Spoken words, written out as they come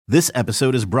This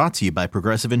episode is brought to you by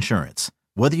Progressive Insurance.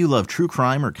 Whether you love true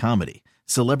crime or comedy,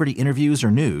 celebrity interviews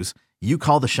or news, you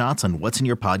call the shots on what's in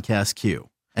your podcast queue.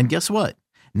 And guess what?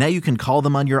 Now you can call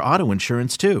them on your auto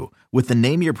insurance too with the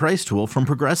Name Your Price tool from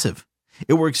Progressive.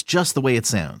 It works just the way it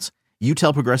sounds. You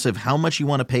tell Progressive how much you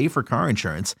want to pay for car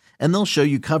insurance, and they'll show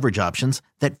you coverage options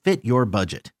that fit your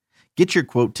budget. Get your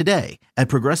quote today at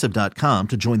Progressive.com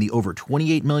to join the over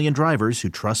 28 million drivers who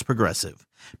trust Progressive.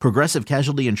 Progressive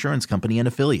Casualty Insurance Company and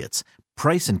Affiliates.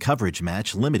 Price and coverage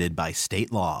match limited by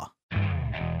state law.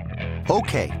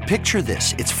 Okay, picture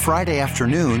this. It's Friday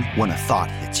afternoon when a thought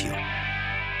hits you.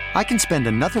 I can spend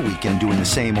another weekend doing the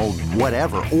same old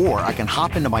whatever, or I can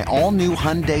hop into my all-new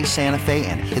Hyundai Santa Fe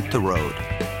and hit the road.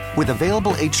 With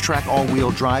available H-Track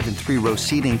all-wheel drive and 3-row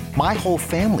seating, my whole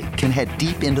family can head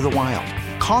deep into the wild.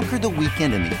 Conquer the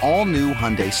weekend in the all-new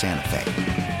Hyundai Santa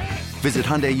Fe. Visit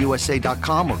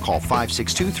HyundaiUSA.com or call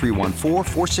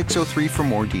 562-314-4603 for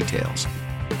more details.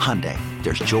 Hyundai,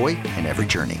 there's joy in every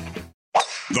journey.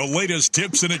 The latest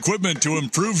tips and equipment to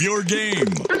improve your game.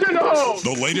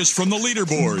 The latest from the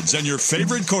leaderboards and your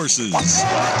favorite courses.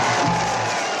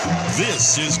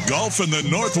 This is Golf in the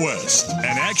Northwest, an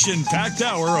action-packed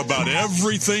hour about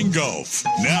everything golf.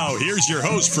 Now, here's your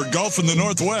host for Golf in the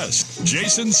Northwest,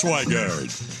 Jason Swigard.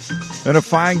 And a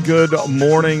fine good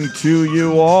morning to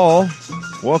you all.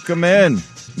 Welcome in.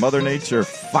 Mother Nature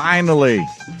finally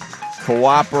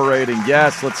cooperating.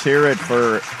 Yes, let's hear it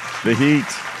for the heat.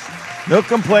 No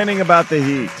complaining about the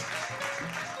heat.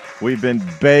 We've been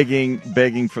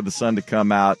begging for the sun to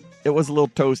come out. It was a little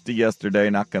toasty yesterday,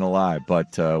 not going to lie,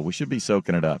 but we should be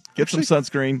soaking it up. Get some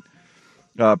sunscreen,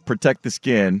 protect the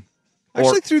skin. I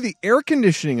actually threw the air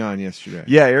conditioning on yesterday.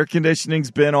 Yeah, air conditioning's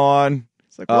been on.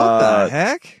 It's like, what the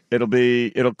heck?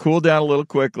 It'll cool down a little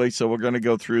quickly, so we're going to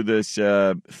go through this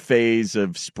phase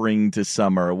of spring to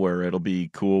summer where it'll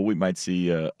be cool. We might see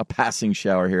a passing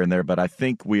shower here and there, but I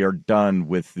think we are done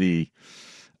with the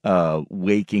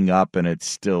waking up and it's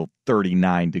still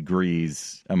 39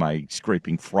 degrees. Am I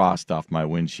scraping frost off my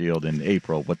windshield in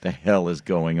April? What the hell is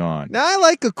going on? Now, I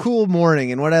like a cool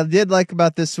morning, and what I did like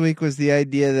about this week was the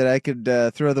idea that I could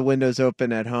throw the windows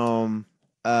open at home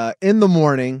in the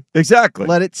morning. Exactly.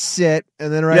 Let it sit,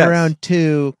 and then around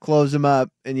 2, close them up,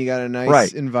 and you got a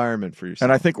nice environment for yourself.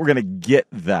 And I think we're going to get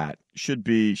that. Should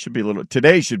be a little.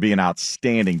 Today should be an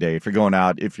outstanding day if you're going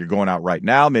out. If you're going out right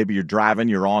now, maybe you're driving,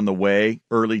 you're on the way,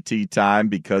 early tea time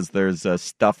because there's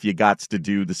stuff you got to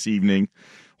do this evening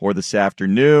or this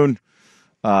afternoon.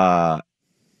 But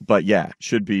yeah,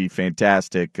 should be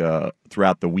fantastic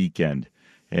throughout the weekend,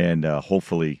 and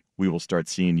hopefully we will start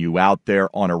seeing you out there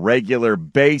on a regular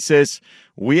basis.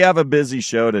 We have a busy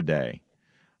show today.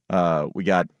 We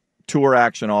got tour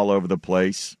action all over the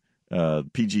place.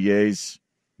 PGA's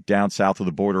down south of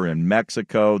the border in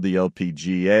Mexico. The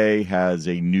LPGA has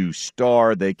a new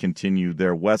star. They continue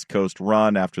their West Coast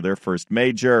run after their first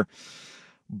major.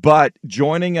 But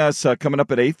joining us coming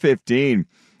up at 8:15,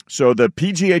 so the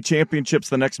PGA Championship's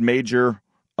the next major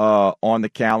on the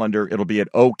calendar. It'll be at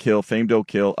Oak Hill, famed Oak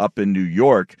Hill, up in New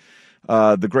York.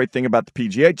 The great thing about the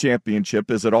PGA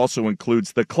Championship is it also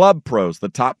includes the club pros, the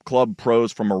top club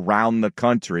pros from around the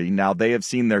country. Now, they have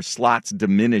seen their slots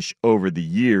diminish over the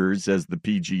years as the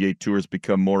PGA Tour has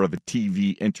become more of a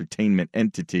TV entertainment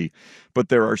entity, but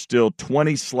there are still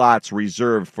 20 slots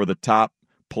reserved for the top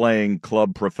playing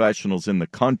club professionals in the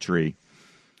country.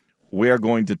 We are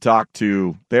going to talk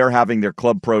to, they're having their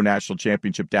Club Pro National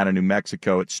Championship down in New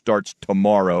Mexico. It starts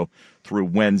tomorrow through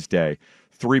Wednesday.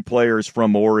 3 players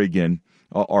from Oregon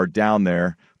are down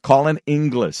there. Colin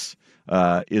Inglis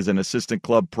is an assistant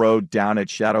club pro down at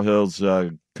Shadow Hills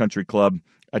Country Club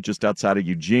just outside of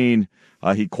Eugene.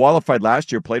 He qualified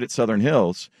last year, played at Southern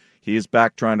Hills. He is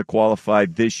back trying to qualify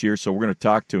this year, so we're going to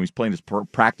talk to him. He's playing his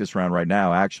practice round right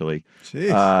now, actually.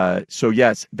 So,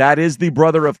 yes, that is the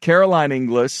brother of Caroline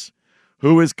Inglis,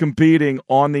 who is competing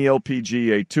on the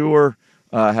LPGA Tour.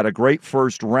 Had a great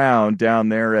first round down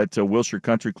there at Wilshire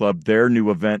Country Club, their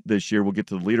new event this year. We'll get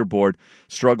to the leaderboard.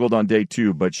 Struggled on day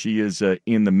 2, but she is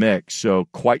in the mix. So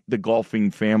quite the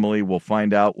golfing family. We'll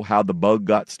find out how the bug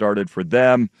got started for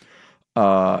them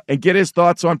and get his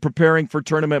thoughts on preparing for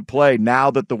tournament play. Now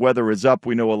that the weather is up,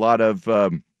 we know a lot of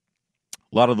the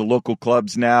local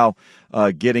clubs now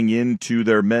getting into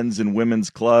their men's and women's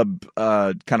club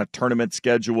kind of tournament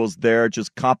schedules there,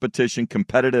 just competition,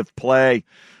 competitive play.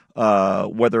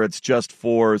 Whether it's just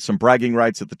for some bragging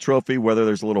rights at the trophy, whether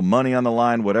there's a little money on the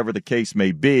line, whatever the case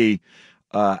may be,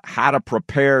 how to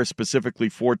prepare specifically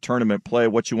for tournament play,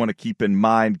 what you want to keep in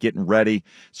mind, getting ready.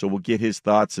 So we'll get his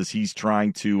thoughts as he's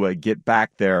trying to get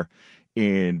back there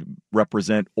and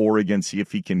represent Oregon, see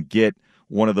if he can get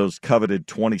one of those coveted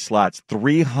 20 slots.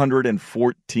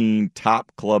 314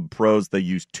 top club pros. They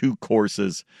use 2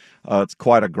 courses. It's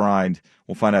quite a grind.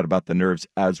 We'll find out about the nerves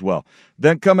as well.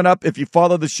 Then coming up, if you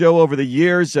follow the show over the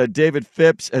years, David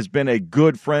Phipps has been a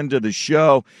good friend of the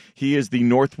show. He is the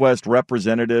Northwest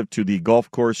representative to the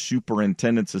Golf Course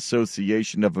Superintendents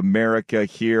Association of America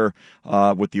here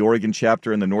with the Oregon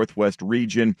chapter in the Northwest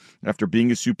region after being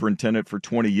a superintendent for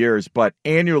 20 years. But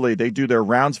annually, they do their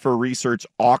Rounds for Research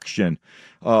auction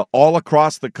all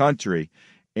across the country,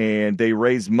 and they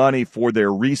raise money for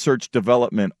their research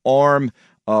development arm,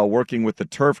 working with the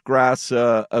turfgrass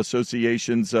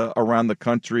associations around the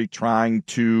country, trying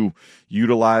to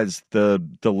utilize the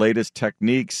latest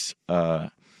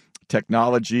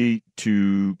technology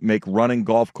to make running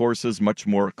golf courses much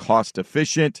more cost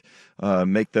efficient,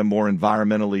 make them more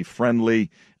environmentally friendly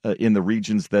in the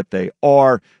regions that they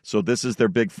are. So this is their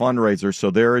big fundraiser.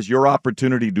 So there is your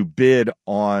opportunity to bid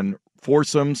on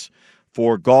foursomes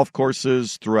for golf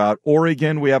courses throughout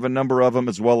Oregon. We have a number of them,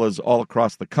 as well as all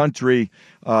across the country.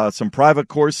 Some private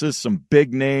courses, some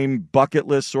big-name bucket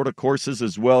list sort of courses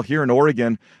as well. Here in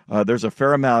Oregon, there's a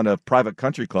fair amount of private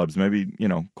country clubs, maybe,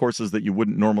 courses that you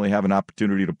wouldn't normally have an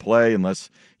opportunity to play unless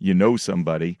you know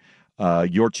somebody.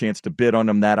 Your chance to bid on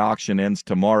them, that auction ends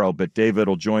tomorrow. But David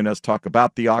will join us, talk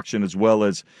about the auction as well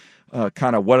as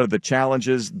kind of what are the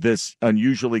challenges this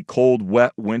unusually cold,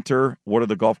 wet winter. What are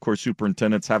the golf course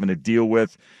superintendents having to deal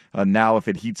with now if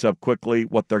it heats up quickly,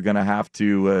 what they're going to have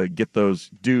to get those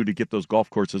golf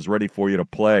courses ready for you to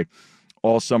play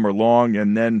all summer long.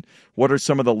 And then what are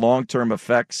some of the long-term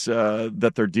effects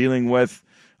that they're dealing with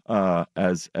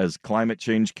as climate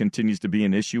change continues to be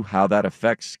an issue, how that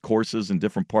affects courses in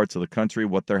different parts of the country,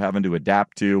 what they're having to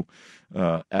adapt to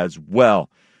as well.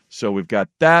 So we've got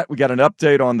that. We got an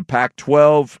update on the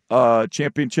Pac-12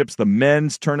 championships. The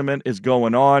men's tournament is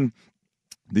going on.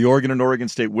 The Oregon and Oregon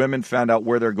State women found out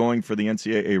where they're going for the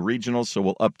NCAA regionals, so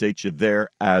we'll update you there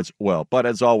as well. But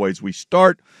as always, we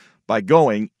start by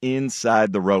going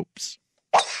inside the ropes.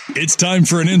 It's time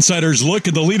for an insider's look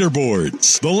at the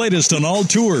leaderboards, the latest on all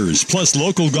tours, plus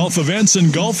local golf events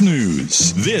and golf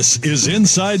news. This is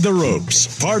Inside the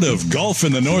Ropes, part of Golf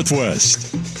in the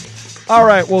Northwest. All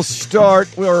right, we'll start.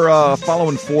 We're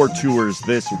following 4 tours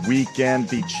this weekend.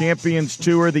 The Champions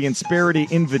Tour, the Insperity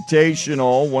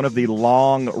Invitational, one of the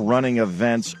long-running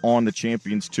events on the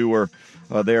Champions Tour.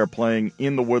 They are playing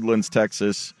in the Woodlands,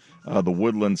 Texas, the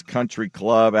Woodlands Country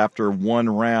Club. After one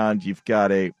round, you've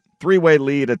got a 3-way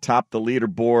lead atop the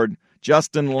leaderboard.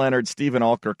 Justin Leonard, Stephen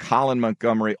Alker, Colin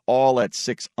Montgomery, all at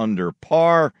 6 under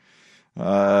par.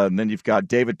 And then you've got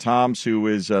David Toms, who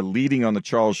is leading on the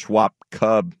Charles Schwab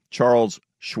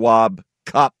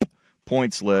Cup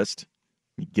points list.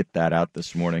 Let me get that out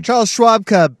this morning. Charles Schwab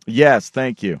Cup. Yes,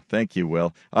 thank you. Thank you,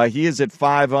 Will. He is at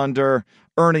 5 under.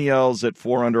 Ernie Els at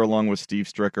 4 under, along with Steve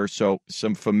Stricker. So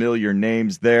some familiar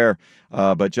names there.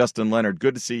 But Justin Leonard,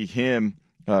 good to see him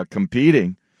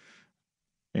competing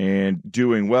and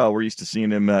doing well. We're used to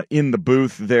seeing him in the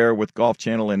booth there with Golf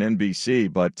Channel and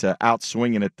NBC, but out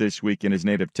swinging it this week in his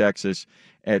native Texas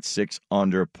at 6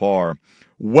 under par.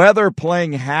 Weather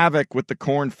playing havoc with the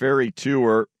Korn Ferry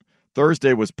Tour.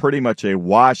 Thursday was pretty much a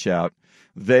washout.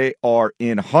 They are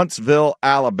in Huntsville,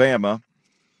 Alabama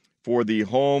for the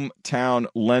Hometown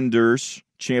Lenders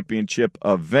Championship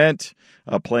event,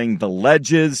 playing the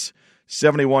Ledges,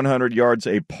 7,100 yards,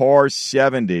 a par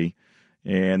 70.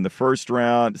 And the first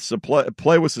round,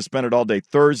 play was suspended all day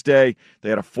Thursday. They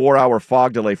had a 4-hour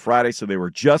fog delay Friday, so they were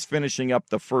just finishing up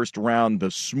the first round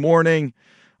this morning.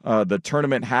 The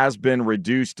tournament has been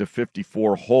reduced to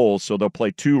 54 holes, so they'll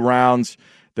play 2 rounds.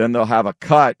 Then they'll have a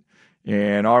cut.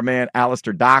 And our man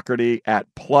Alistair Doherty at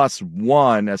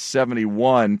 +1 at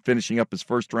 71, finishing up his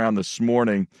first round this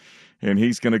morning. And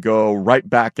he's going to go right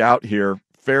back out here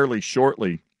fairly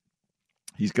shortly.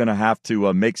 He's going to have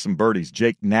to make some birdies.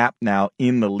 Jake Knapp now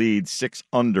in the lead, 6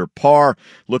 under par,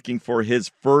 looking for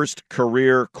his first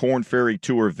career Korn Ferry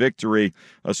Tour victory,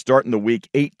 starting the week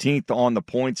 18th on the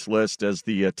points list as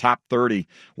the top 30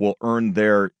 will earn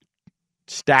their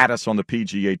status on the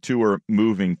PGA Tour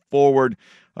moving forward.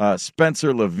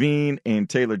 Spencer Levine and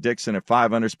Taylor Dixon at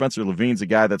 5 under. Spencer Levine's a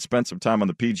guy that spent some time on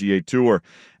the PGA Tour,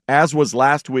 as was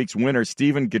last week's winner,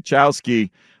 Stephen Gachowski,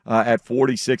 at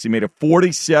 46. He made a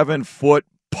 47-foot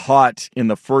putt in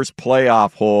the first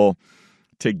playoff hole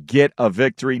to get a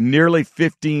victory. Nearly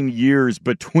 15 years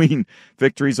between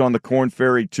victories on the Korn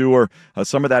Ferry Tour.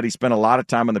 Some of that he spent a lot of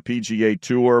time on the PGA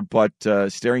Tour, but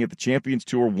staring at the Champions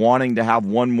Tour, wanting to have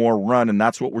one more run, and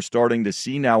that's what we're starting to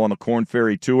see now on the Korn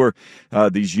Ferry Tour.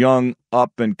 These young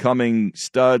up-and-coming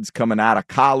studs coming out of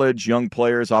college, young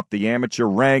players off the amateur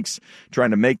ranks,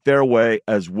 trying to make their way,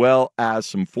 as well as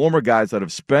some former guys that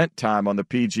have spent time on the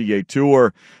PGA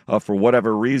Tour for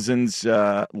whatever reasons,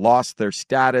 lost their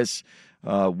status,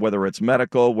 whether it's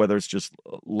medical, whether it's just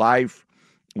life,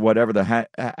 whatever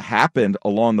happened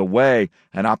along the way,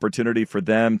 an opportunity for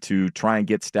them to try and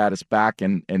get status back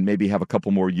and maybe have a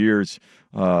couple more years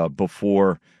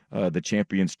before the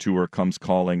Champions Tour comes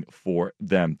calling for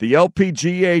them. The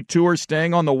LPGA Tour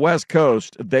staying on the West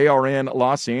Coast. They are in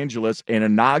Los Angeles, an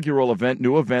inaugural event,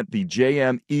 new event, the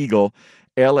JM Eagle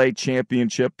LA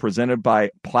Championship presented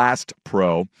by Plast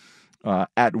Pro.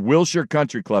 At Wilshire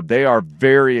Country Club. They are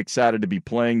very excited to be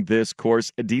playing this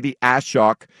course. Aditi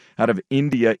Ashok out of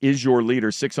India is your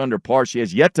leader, 6 under par. She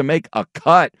has yet to make a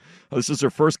cut. This is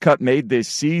her first cut made this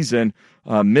season.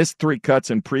 Missed 3 cuts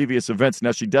in previous events.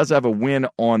 Now, she does have a win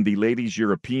on the Ladies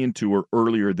European Tour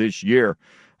earlier this year,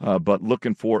 but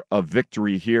looking for a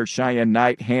victory here. Cheyenne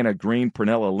Knight, Hannah Green,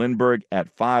 Pernilla Lindbergh at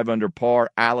 5 under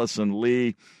par. Allison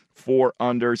Lee, 4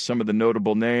 under. Some of the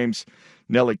notable names.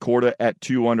 Nelly Korda at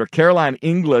 2 under. Colin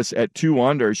Inglis at 2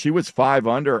 under. She was 5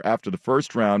 under after the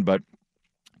first round, but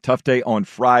tough day on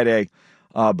Friday.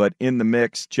 But in the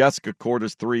mix, Jessica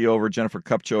Korda's 3 over. Jennifer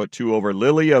Kupcho at 2 over.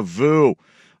 Lilia Vu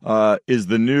is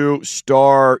the new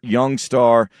star, young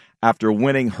star, after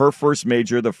winning her first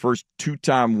major, the first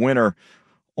 2-time winner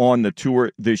on the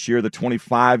tour this year, the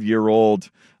 25-year-old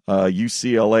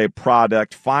UCLA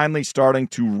product, finally starting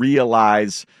to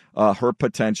realize her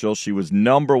potential. She was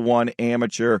number 1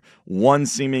 amateur, won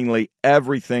seemingly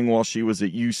everything while she was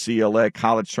at UCLA,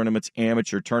 college tournaments,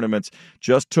 amateur tournaments.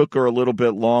 Just took her a little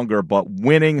bit longer, but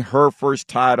winning her first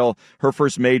title, her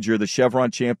first major, the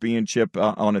Chevron Championship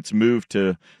on its move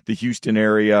to the Houston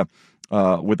area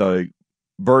with a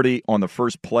birdie on the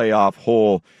first playoff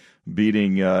hole,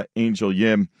 beating Angel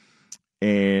Yim.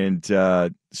 And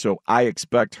so I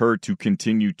expect her to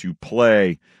continue to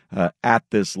play at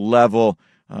this level.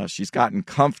 She's gotten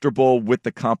comfortable with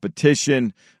the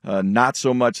competition, not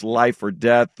so much life or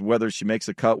death, whether she makes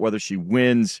a cut, whether she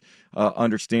wins,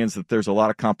 understands that there's a lot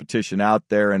of competition out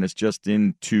there and is just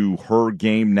into her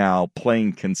game now,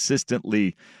 playing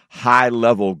consistently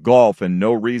high-level golf, and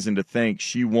no reason to think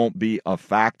she won't be a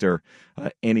factor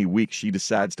any week she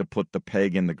decides to put the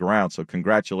peg in the ground. So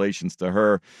congratulations to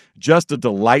her. Just a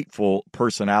delightful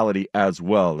personality as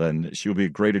well, and she'll be a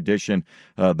great addition.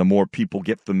 The more people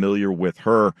get familiar with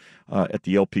her at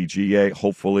the LPGA,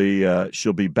 hopefully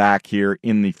she'll be back here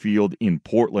in the field in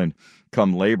Portland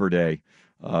come Labor Day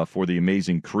for the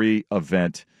Amazing Cree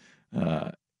event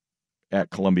at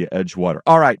Columbia Edgewater.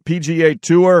 All right, PGA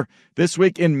Tour this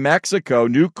week in Mexico.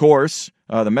 New course,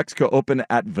 the Mexico Open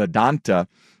at Vedanta.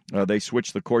 They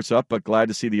switched the course up, but glad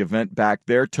to see the event back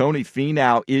there. Tony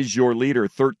Finau is your leader,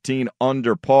 13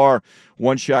 under par.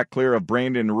 1 shot clear of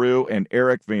Brandon Rue and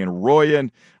Eric Van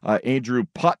Rooyen. Andrew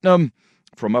Putnam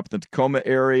from up the Tacoma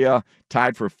area,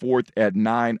 tied for 4th at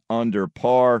 9 under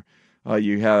par.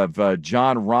 You have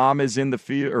John Rahm is in the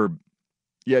field,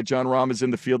 John Rahm is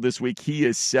in the field this week. He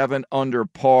is 7 under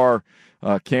par.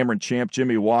 Cameron Champ,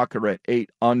 Jimmy Walker at 8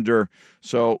 under.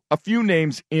 So a few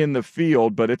names in the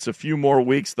field, but it's a few more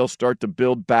weeks. They'll start to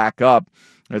build back up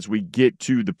as we get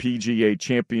to the PGA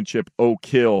Championship Oak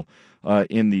Hill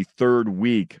in the 3rd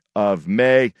week of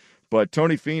May. But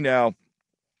Tony Finau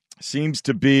seems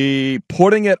to be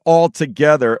putting it all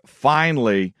together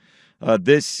finally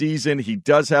this season. He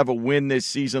does have a win this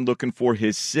season, looking for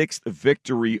his 6th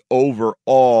victory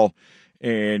overall.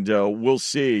 And we'll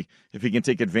see if he can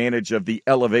take advantage of the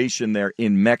elevation there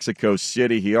in Mexico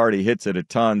City. He already hits it a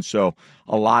ton, so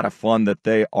a lot of fun that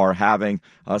they are having.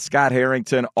 Scott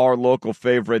Harrington, our local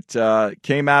favorite,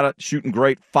 came out shooting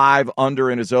great, 5 under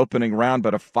in his opening round,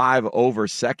 but a 5 over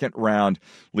second round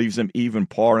leaves him even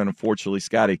par, and unfortunately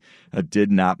Scotty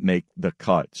did not make the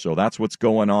cut. So that's what's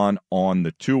going on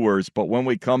the tours. But when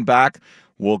we come back,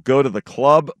 we'll go to the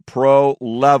club pro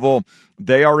level.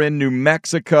 They are in New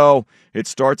Mexico. It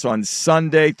starts on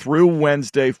Sunday through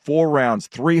Wednesday, 4 rounds,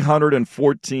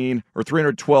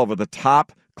 312 of the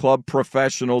top club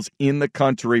professionals in the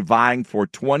country vying for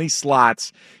 20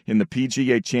 slots in the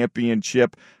PGA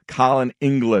Championship. Colin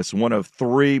Inglis, one of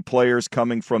 3 players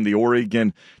coming from the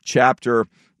Oregon chapter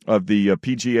of the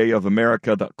PGA of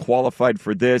America that qualified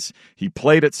for this. He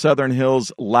played at Southern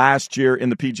Hills last year in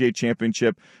the PGA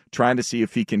Championship, trying to see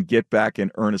if he can get back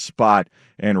and earn a spot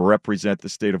and represent the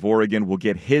state of Oregon. We'll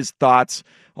get his thoughts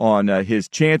on his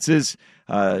chances,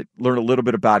 learn a little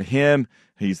bit about him.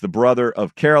 He's the brother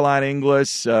of Colin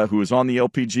Inglis, who is on the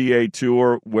LPGA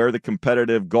Tour, where the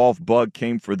competitive golf bug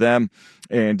came for them,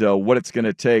 and what it's going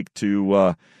to take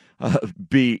to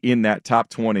be in that top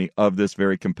 20 of this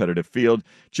very competitive field.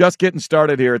 Just getting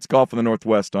started here. It's Golf in the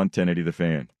Northwest on 1080 The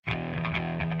Fan.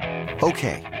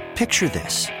 Okay, picture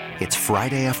this. It's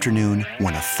Friday afternoon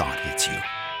when a thought hits you.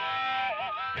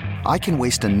 I can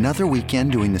waste another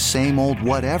weekend doing the same old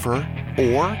whatever,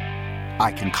 or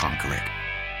I can conquer it.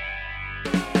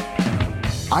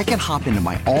 I can hop into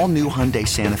my all-new Hyundai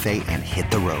Santa Fe and hit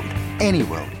the road. Any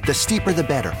road. The steeper, the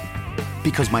better.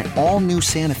 Because my all-new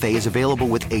Santa Fe is available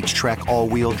with H-Track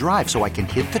all-wheel drive, so I can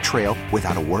hit the trail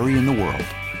without a worry in the world.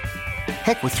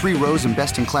 Heck, with 3 rows and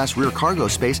best-in-class rear cargo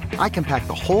space, I can pack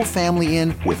the whole family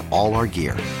in with all our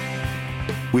gear.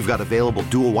 We've got available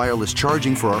dual wireless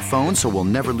charging for our phones, so we'll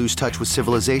never lose touch with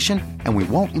civilization, and we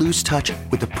won't lose touch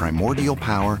with the primordial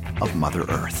power of Mother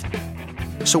Earth.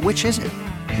 So which is it?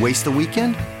 Waste the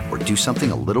weekend or do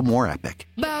something a little more epic?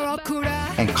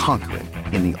 And conquer it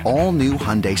in the all-new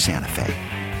Hyundai Santa Fe.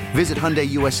 Visit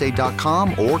HyundaiUSA.com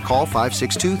or call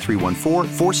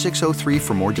 562-314-4603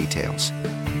 for more details.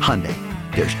 Hyundai,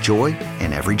 there's joy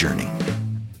in every journey.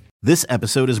 This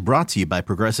episode is brought to you by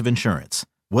Progressive Insurance.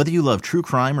 Whether you love true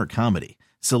crime or comedy,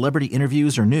 celebrity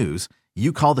interviews or news,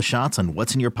 you call the shots on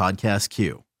what's in your podcast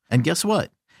queue. And guess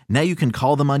what? Now you can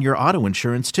call them on your auto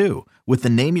insurance too with the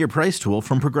Name Your Price tool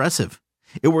from Progressive.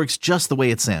 It works just the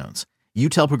way it sounds. You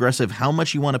tell Progressive how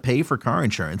much you want to pay for car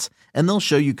insurance, and they'll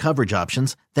show you coverage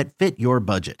options that fit your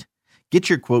budget. Get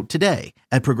your quote today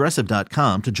at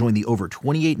Progressive.com to join the over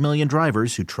 28 million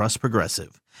drivers who trust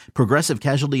Progressive. Progressive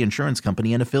Casualty Insurance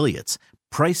Company and Affiliates.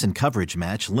 Price and coverage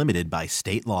match limited by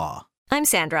state law. I'm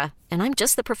Sandra, and I'm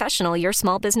just the professional your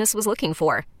small business was looking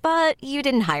for. But you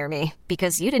didn't hire me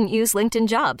because you didn't use LinkedIn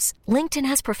Jobs. LinkedIn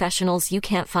has professionals you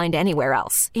can't find anywhere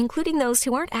else, including those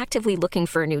who aren't actively looking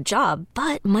for a new job,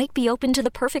 but might be open to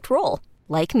the perfect role,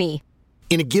 like me.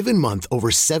 In a given month, over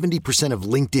 70% of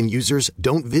LinkedIn users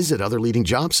don't visit other leading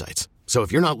job sites. So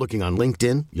if you're not looking on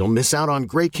LinkedIn, you'll miss out on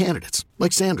great candidates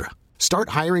like Sandra. Start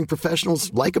hiring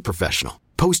professionals like a professional.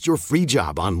 Post your free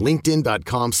job on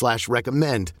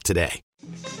linkedin.com/recommend today.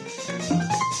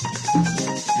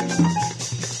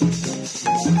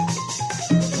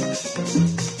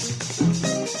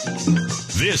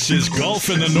 This is Golf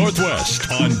in the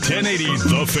Northwest on 1080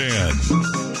 The Fan.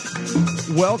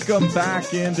 Welcome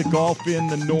back into Golf in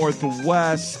the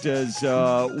Northwest as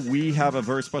we have a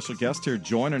very special guest here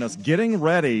joining us, getting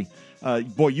ready.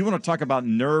 Boy, you want to talk about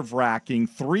nerve-wracking.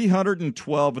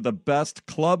 312 of the best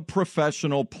club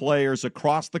professional players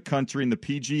across the country in the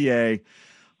PGA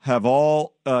have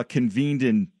all convened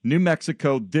in New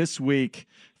Mexico this week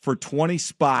for 20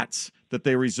 spots that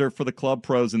they reserve for the club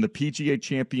pros in the PGA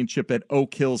Championship at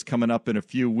Oak Hills coming up in a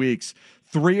few weeks.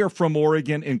 3 are from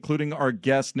Oregon, including our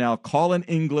guest now, Colin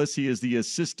Inglis. He is the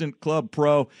assistant club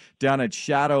pro down at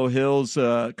Shadow Hills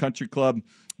Country Club,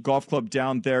 golf club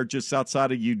down there just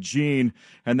outside of Eugene.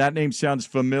 And that name sounds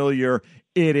familiar.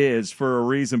 It is for a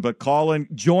reason. But Colin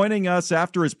joining us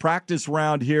after his practice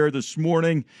round here this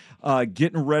morning,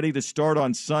 getting ready to start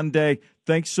on Sunday.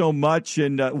 Thanks so much.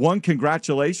 And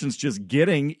congratulations just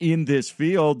getting in this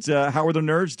field. How are the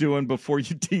nerves doing before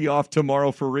you tee off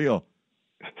tomorrow for real?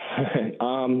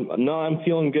 No, I'm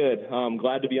feeling good. I'm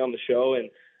glad to be on the show, and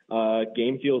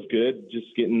game feels good, just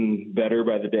getting better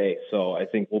by the day. So I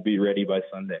think we'll be ready by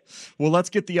Sunday. Well, let's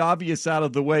get the obvious out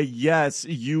of the way. Yes,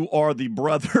 you are the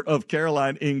brother of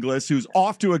Colin Inglis, who's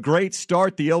off to a great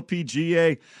start, the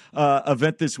LPGA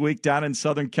event this week down in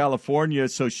Southern California.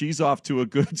 So she's off to a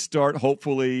good start,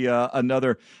 hopefully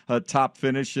another top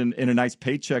finish and a nice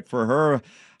paycheck for her.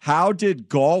 How did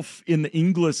golf in the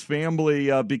Inglis family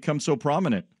become so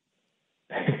prominent?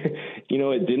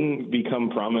 It didn't become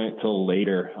prominent till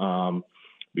later.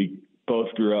 We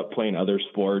both grew up playing other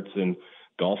sports, and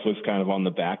golf was kind of on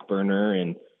the back burner.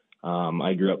 And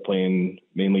I grew up playing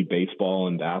mainly baseball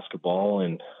and basketball,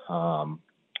 and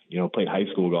played high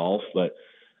school golf. But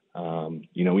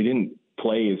we didn't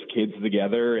play as kids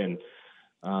together, and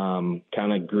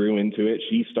kind of grew into it.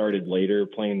 She started later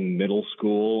playing middle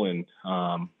school and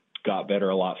got better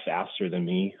a lot faster than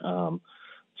me.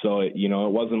 So, it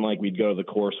wasn't like we'd go to the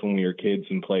course when we were kids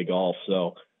and play golf.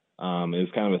 So it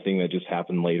was kind of a thing that just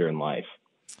happened later in life.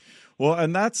 Well,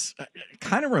 and that's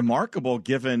kind of remarkable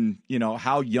given,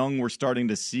 how young we're starting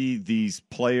to see these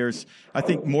players. I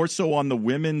think more so on the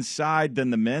women's side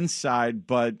than the men's side,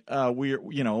 but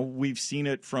we've seen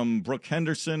it from Brooke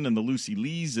Henderson and the Lucy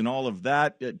Lees and all of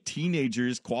that.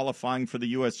 Teenagers qualifying for the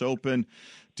U.S. Open.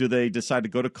 Do they decide to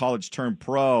go to college, turn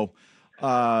pro?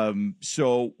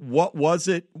 So what was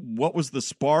it? What was the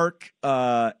spark?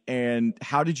 And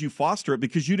how did you foster it?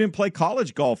 Because you didn't play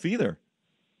college golf either.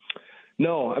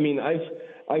 No, I mean,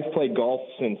 I've played golf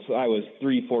since I was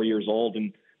 3-4 years old,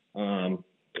 and I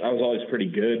was always pretty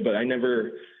good, but I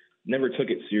never took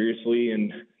it seriously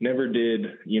and never did,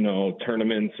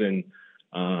 tournaments and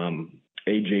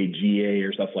AJGA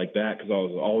or stuff like that, because I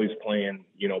was always playing,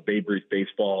 Babe Ruth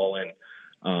baseball and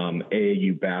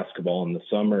AAU basketball in the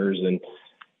summers. And,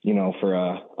 for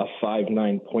a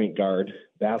 5'9" point guard,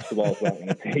 basketball is not going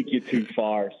to take you too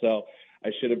far. So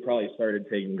I should have probably started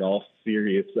taking golf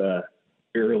serious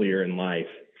earlier in life.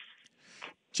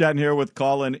 Chatting here with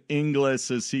Colin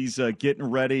Inglis as he's getting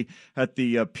ready at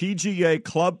the PGA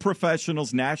Club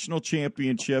Professionals National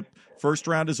Championship. First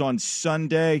round is on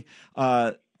Sunday.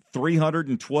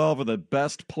 312 of the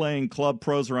best playing club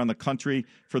pros around the country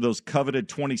for those coveted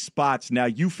 20 spots. Now,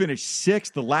 you finished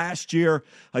sixth the last year.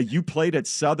 You played at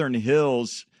Southern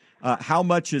Hills. How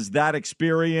much is that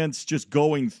experience, just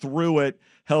going through it,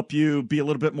 help you be a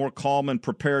little bit more calm and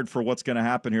prepared for what's going to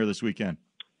happen here this weekend?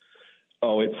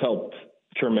 Oh, it's helped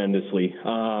tremendously.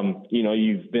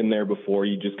 You've been there before.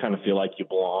 You just kind of feel like you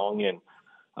belong, and,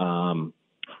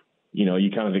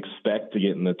 you kind of expect to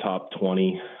get in the top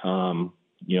 20.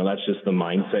 That's just the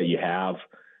mindset you have.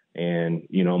 And,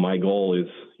 my goal is,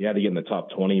 to get in the top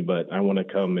 20, but I want to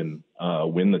come and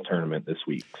win the tournament this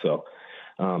week. So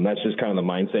that's just kind of the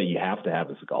mindset you have to have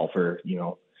as a golfer.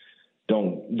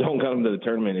 Don't come to the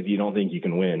tournament if you don't think you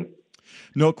can win.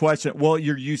 No question. Well,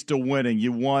 you're used to winning.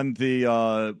 You won the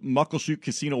Muckleshoot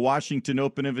Casino Washington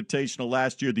Open Invitational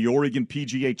last year, the Oregon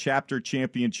PGA Chapter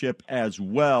Championship as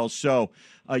well. So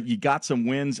you got some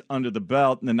wins under the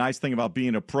belt. And the nice thing about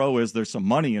being a pro is there's some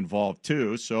money involved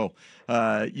too. So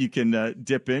you can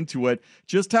dip into it.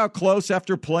 Just how close,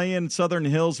 after playing Southern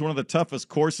Hills, one of the toughest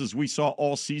courses we saw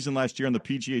all season last year on the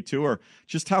PGA Tour,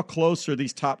 just how close are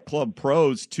these top club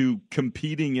pros to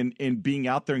competing and being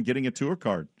out there and getting a tour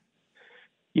card?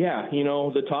 Yeah,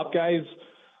 the top guys,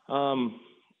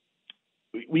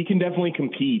 we can definitely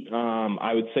compete.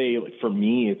 I would say for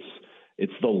me,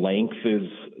 it's the length is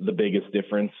the biggest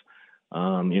difference.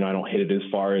 I don't hit it as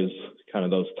far as kind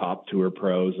of those top tour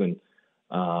pros, and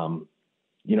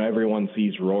everyone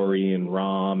sees Rory and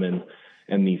Rahm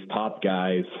and these top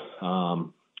guys,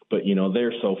 but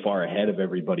they're so far ahead of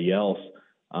everybody else.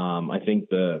 I think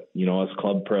us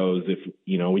club pros, if,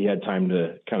 we had time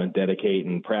to kind of dedicate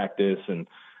and practice and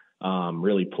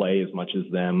really play as much as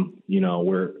them,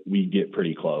 we get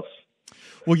pretty close.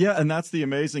 Well, yeah, and that's the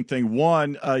amazing thing.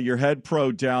 One, your head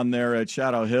pro down there at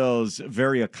Shadow Hills,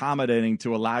 very accommodating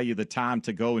to allow you the time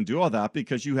to go and do all that,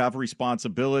 because you have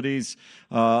responsibilities,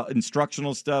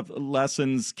 instructional stuff,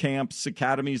 lessons, camps,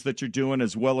 academies that you're doing,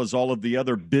 as well as all of the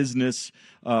other business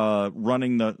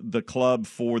running the club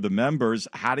for the members.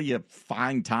 How do you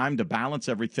find time to balance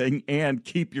everything and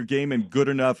keep your game in good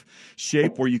enough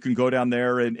shape where you can go down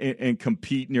there and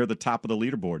compete near the top of the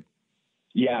leaderboard?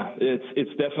 Yeah,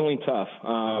 it's definitely tough.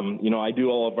 I do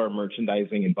all of our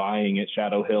merchandising and buying at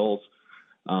Shadow Hills,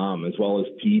 as well as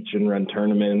teach and run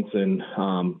tournaments, and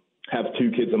have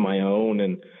 2 kids of my own,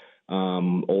 and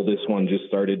oldest one just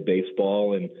started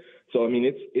baseball. And so,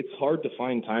 it's hard to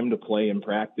find time to play and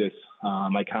practice.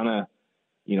 I kind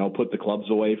of, put the clubs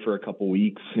away for a couple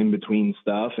weeks in between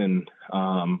stuff, and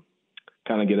kind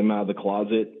of get them out of the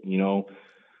closet,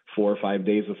 4 or 5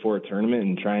 days before a tournament,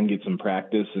 and try and get some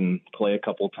practice and play a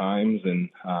couple times, and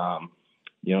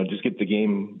just get the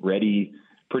game ready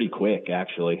pretty quick,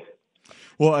 actually.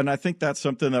 Well, and I think that's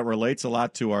something that relates a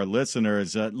lot to our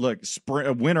listeners. Look,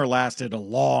 winter lasted a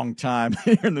long time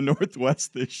here in the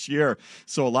Northwest this year,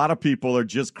 so a lot of people are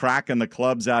just cracking the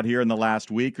clubs out here in the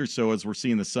last week or so as we're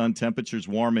seeing the sun temperatures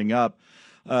warming up.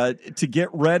 To get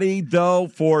ready, though,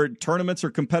 for tournaments or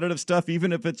competitive stuff,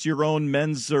 even if it's your own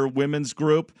men's or women's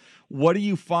group, what do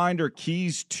you find are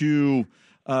keys to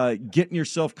getting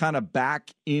yourself kind of back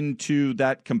into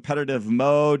that competitive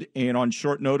mode, and on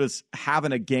short notice,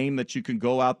 having a game that you can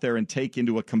go out there and take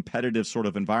into a competitive sort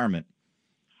of environment?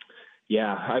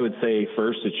 Yeah, I would say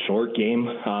first it's short game,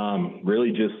 really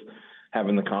just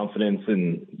having the confidence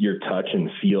in your touch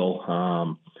and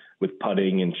feel with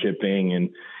putting and chipping, and,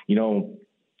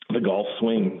 the golf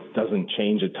swing doesn't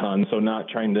change a ton, so not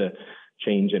trying to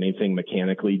change anything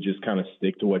mechanically, just kind of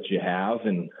stick to what you have,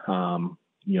 and,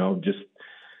 just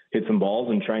hit some balls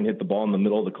and try and hit the ball in the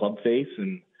middle of the club face,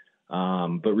 and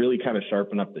but really kind of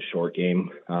sharpen up the short game.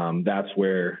 That's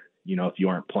where, if you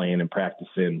aren't playing and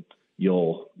practicing,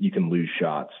 you can lose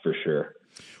shots for sure.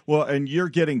 Well, and you're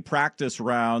getting practice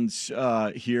rounds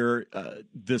here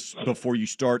this before you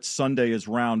start. Sunday is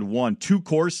round one. 2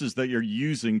 courses that you're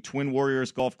using, Twin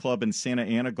Warriors Golf Club and Santa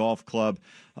Ana Golf Club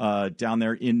down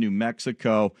there in New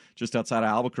Mexico, just outside of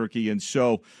Albuquerque. And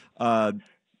so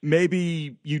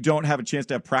maybe you don't have a chance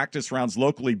to have practice rounds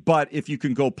locally, but if you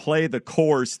can go play the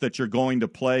course that you're going to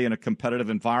play in a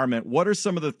competitive environment, what are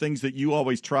some of the things that you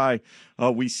always try?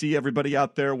 We see everybody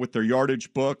out there with their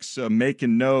yardage books,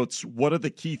 making notes. What are the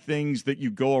key things that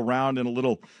you go around in a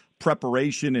little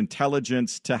preparation,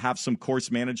 intelligence to have some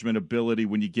course management ability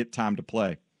when you get time to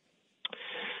play?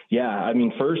 Yeah, I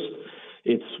mean, first,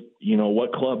 it's,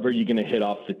 what club are you going to hit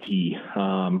off the tee?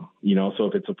 So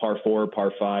if it's a par 4,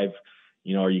 par 5,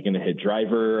 are you going to hit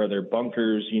driver? Are there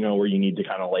bunkers, where you need to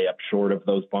kind of lay up short of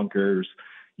those bunkers,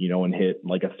 and hit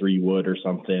like a 3-wood or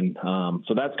something?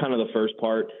 So that's kind of the first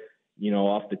part,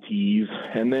 off the tees.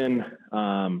 And then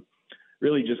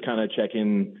really just kind of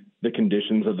checking the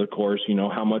conditions of the course,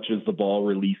 how much is the ball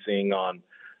releasing on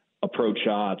approach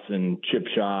shots and chip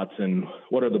shots, and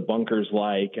what are the bunkers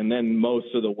like? And then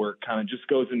most of the work kind of just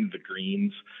goes into the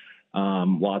greens,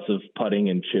 lots of putting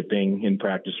and chipping in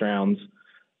practice rounds.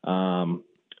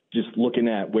 Just looking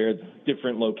at where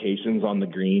different locations on the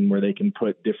green where they can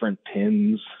put different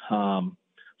pins.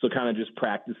 So kind of just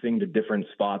practicing the different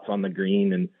spots on the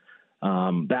green.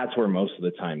 And that's where most of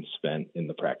the time's spent in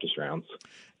the practice rounds.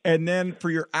 And then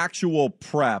for your actual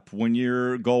prep, when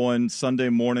you're going Sunday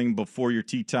morning before your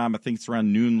tee time, I think it's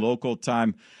around noon local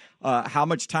time, how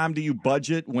much time do you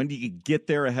budget? When do you get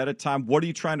there ahead of time? What are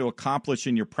you trying to accomplish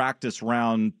in your practice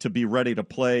round to be ready to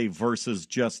play versus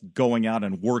just going out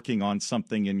and working on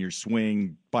something in your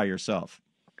swing by yourself?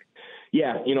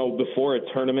 Yeah, before a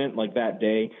tournament like that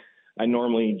day, I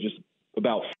normally just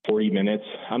about 40 minutes.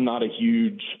 I'm not a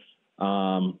huge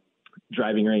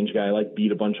driving range guy. I like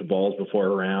beat a bunch of balls before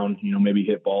a round, maybe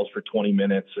hit balls for 20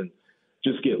 minutes and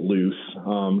just get loose,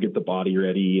 get the body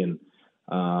ready. And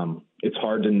it's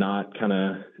hard to not kind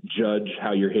of judge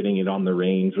how you're hitting it on the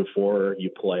range before you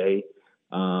play.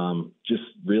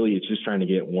 It's just trying to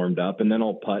get warmed up, and then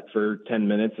I'll putt for 10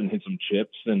 minutes and hit some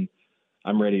chips, and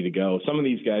I'm ready to go. Some of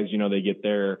these guys, they get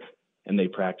there and they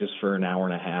practice for an hour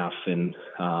and a half, and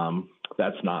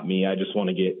that's not me. I just want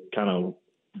to get kind of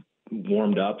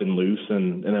warmed up and loose,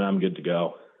 and then I'm good to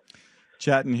go.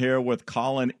 Chatting here with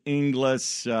Colin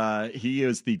Inglis. He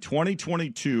is the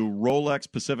 2022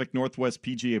 Rolex Pacific Northwest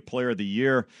PGA Player of the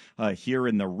Year here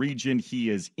in the region.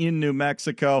 He is in New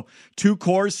Mexico. 2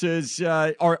 courses.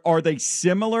 Are they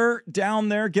similar down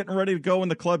there, getting ready to go in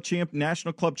the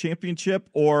National Club Championship,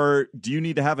 or do you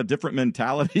need to have a different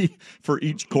mentality for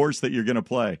each course that you're going to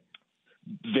play?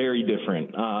 Very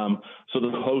different. So the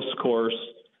host course,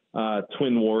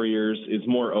 Twin Warriors, is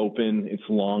more open. It's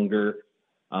longer.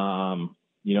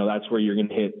 That's where you're going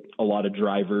to hit a lot of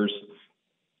drivers.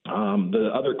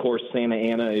 The other course, Santa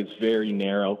Ana, is very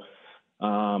narrow,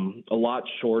 a lot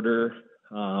shorter.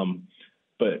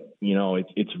 But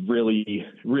it's really,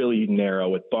 really narrow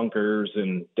with bunkers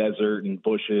and desert and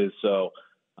bushes. So,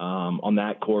 on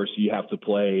that course, you have to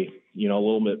play, a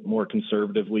little bit more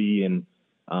conservatively, and,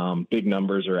 big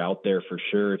numbers are out there for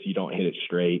sure if you don't hit it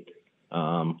straight.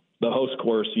 The host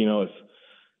course,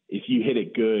 if you hit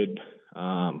it good,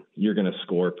 you're going to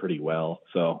score pretty well.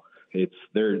 So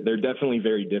they're definitely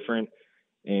very different.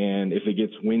 And if it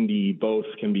gets windy, both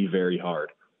can be very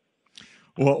hard.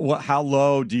 Well, how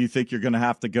low do you think you're going to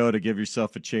have to go to give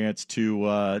yourself a chance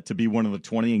to be one of the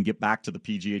 20 and get back to the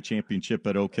PGA Championship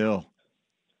at Oak Hill?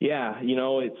 Yeah.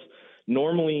 It's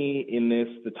normally in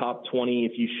the top 20,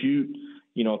 if you shoot,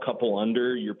 a couple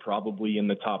under, you're probably in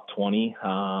the top 20.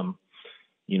 To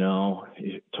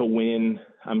win,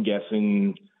 I'm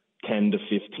guessing 10 to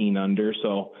 15 under.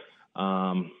 So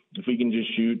if we can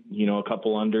just shoot, a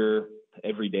couple under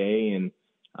every day and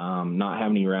not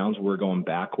have any rounds where we're going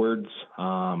backwards,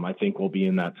 I think we'll be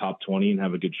in that top 20 and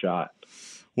have a good shot.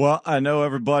 Well, I know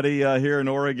everybody here in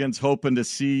Oregon's hoping to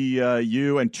see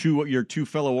you and your 2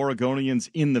 fellow Oregonians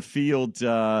in the field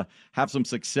have some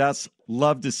success.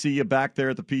 Love to see you back there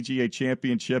at the PGA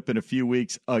Championship in a few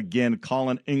weeks. Again,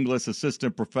 Colin Inglis,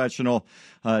 assistant professional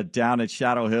down at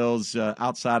Shadow Hills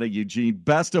outside of Eugene.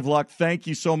 Best of luck. Thank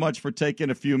you so much for taking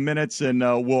a few minutes, and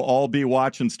we'll all be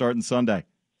watching starting Sunday.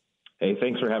 Hey,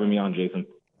 thanks for having me on, Jason.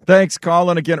 Thanks,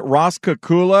 Colin. Again, Ross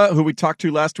Kukula, who we talked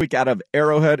to last week out of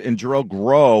Arrowhead, and Jarrell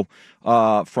Groh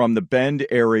from the Bend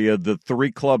area, the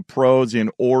 3 club pros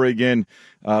in Oregon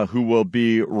who will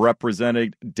be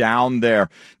represented down there.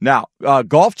 Now,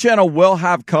 Golf Channel will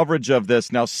have coverage of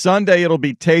this. Now, Sunday it'll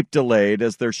be tape delayed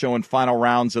as they're showing final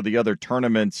rounds of the other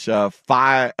tournaments.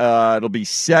 It'll be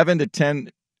 7 to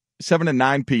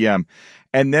 9 p.m.,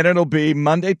 and then it'll be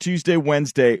Monday, Tuesday,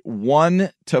 Wednesday, 1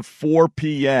 to 4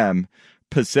 p.m.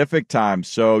 Pacific time.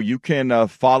 So you can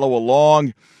follow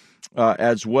along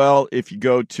as well if you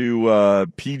go to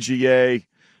PGA.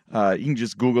 You can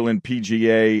just Google in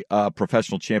PGA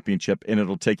Professional Championship, and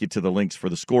it'll take you to the links for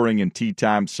the scoring and tee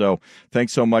time. So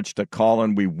thanks so much to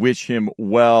Colin. We wish him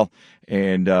well,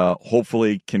 and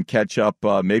hopefully can catch up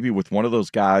maybe with one of those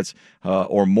guys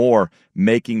or more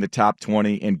making the top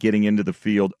 20 and getting into the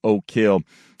field. Oak Hill,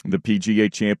 the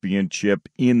PGA Championship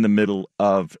in the middle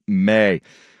of May.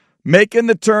 Making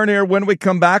the turn here. When we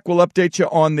come back, we'll update you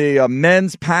on the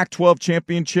men's Pac-12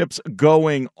 championships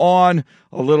going on,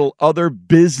 a little other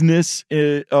business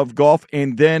of golf,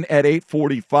 and then at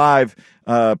 8:45,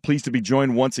 pleased to be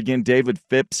joined once again, David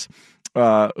Phipps,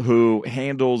 who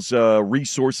handles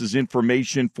resources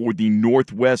information for the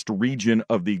Northwest region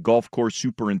of the Golf Course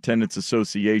Superintendents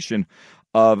Association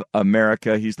of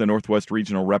America. He's the Northwest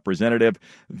Regional Representative.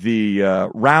 The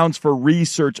Rounds for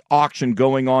Research auction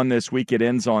going on this week. It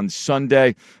ends on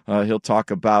Sunday. He'll talk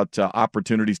about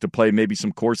opportunities to play maybe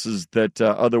some courses that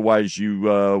otherwise you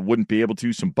wouldn't be able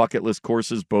to, some bucket list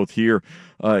courses, both here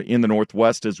in the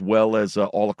Northwest as well as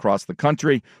all across the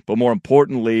country. But more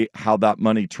importantly, how that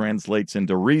money translates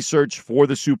into research for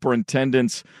the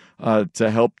superintendents to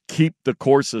help keep the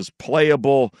courses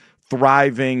playable,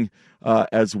 thriving,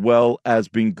 as well as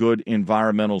being good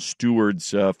environmental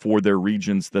stewards for their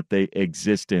regions that they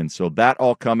exist in. So that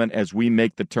all coming as we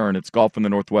make the turn. It's Golf in the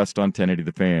Northwest on 1080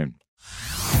 The Fan.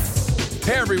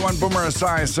 Hey everyone, Boomer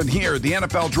Esiason here. The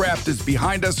NFL Draft is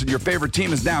behind us and your favorite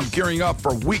team is now gearing up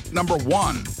for week number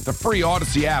 1. The free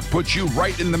Odyssey app puts you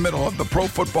right in the middle of the pro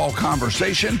football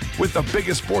conversation with the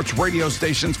biggest sports radio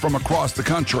stations from across the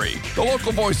country. The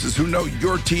local voices who know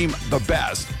your team the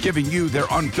best, giving you their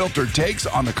unfiltered takes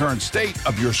on the current state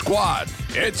of your squad.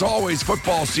 It's always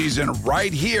football season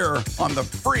right here on the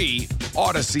free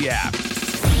Odyssey app.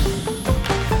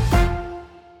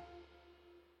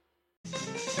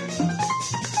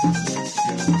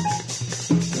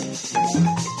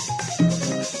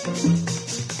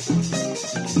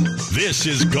 This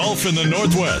is Golf in the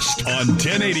Northwest on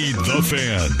 1080 The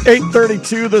Fan.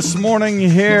 8:32 this morning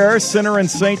here. Center and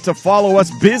Saint to follow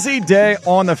us. Busy day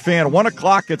on the Fan. 1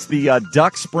 o'clock, it's the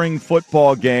Duck Spring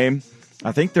football game.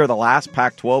 I think they're the last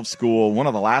Pac-12 school, one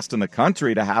of the last in the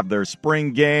country to have their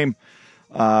spring game.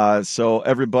 So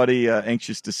everybody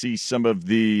anxious to see some of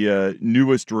the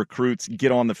newest recruits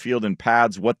get on the field in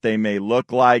pads, what they may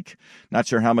look like. Not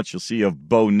sure how much you'll see of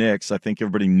Bo Nix. I think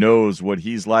everybody knows what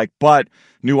he's like. But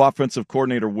new offensive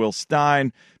coordinator Will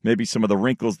Stein, maybe some of the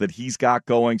wrinkles that he's got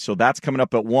going. So that's coming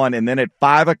up at 1. And then at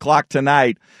 5 o'clock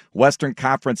tonight, Western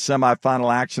Conference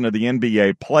semifinal action of the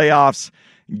NBA playoffs.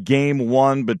 Game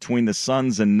 1 between the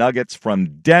Suns and Nuggets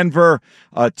from Denver.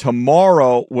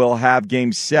 Tomorrow we'll have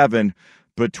Game 7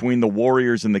 between the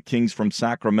Warriors and the Kings from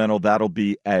Sacramento. That'll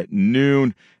be at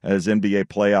noon as NBA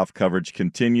playoff coverage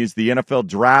continues. The NFL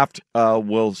Draft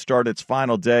will start its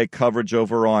final day. Coverage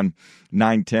over on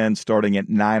 910 starting at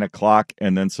 9 o'clock,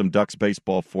 and then some Ducks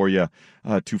baseball for you,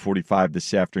 2:45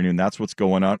 this afternoon. That's what's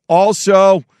going on.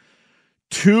 Also,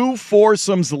 2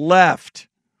 foursomes left,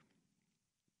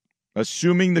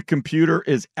 assuming the computer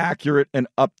is accurate and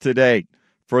up to date,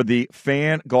 for the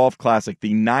Fan Golf Classic,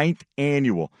 the 9th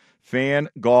annual Fan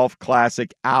Golf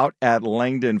Classic out at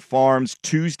Langdon Farms.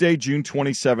 Tuesday, June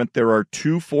 27th, there are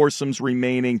 2 foursomes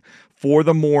remaining for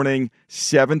the morning,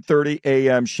 7:30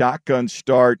 a.m. shotgun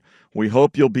start. We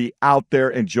hope you'll be out there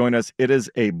and join us. It is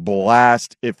a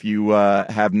blast if you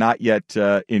have not yet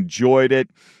enjoyed it.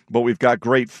 But we've got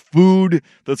great food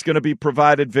that's going to be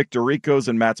provided. Victor Rico's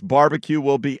and Matt's Barbecue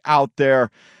will be out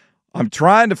there. I'm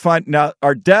trying to find now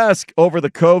our desk over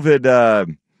the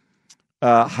COVID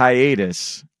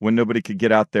hiatus when nobody could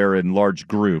get out there in large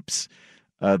groups.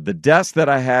 The desk that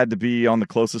I had to be on the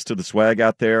closest to the swag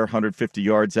out there, 150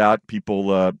 yards out,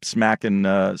 people smacking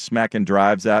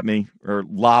drives at me or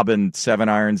lobbing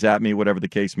 7-irons at me, whatever the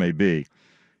case may be.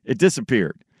 It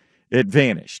disappeared. It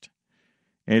vanished.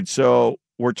 And so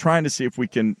we're trying to see if we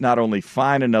can not only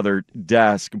find another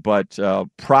desk, but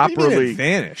properly. What do you mean it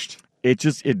vanished?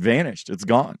 It vanished. It's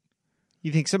gone.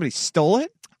 You think somebody stole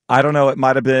it? I don't know. It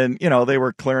might have been, they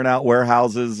were clearing out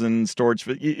warehouses and storage.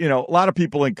 A lot of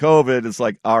people in COVID, it's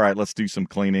like, all right, let's do some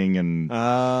cleaning. And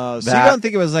so you don't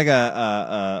think it was like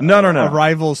a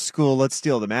rival school, let's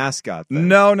steal the mascot thing?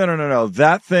 No.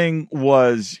 That thing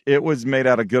was made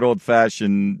out of good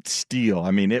old-fashioned steel.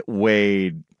 I mean, it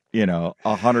weighed,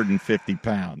 150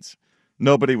 pounds.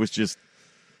 Nobody was just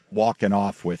walking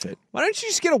off with it. Why don't you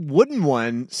just get a wooden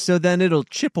one so then it'll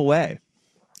chip away?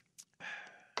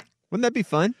 Wouldn't that be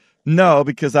fun? No,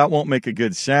 because that won't make a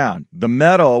good sound. The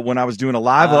metal, when I was doing a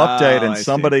live update and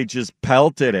somebody just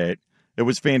pelted it, it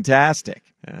was fantastic.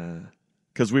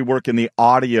 Because we work in the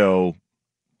audio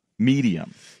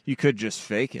medium. You could just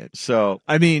fake it. So,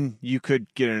 you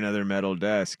could get another metal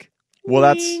desk. Well,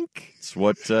 that's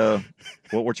what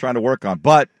we're trying to work on.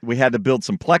 But we had to build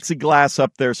some plexiglass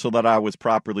up there so that I was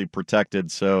properly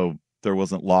protected, so there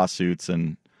wasn't lawsuits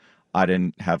and I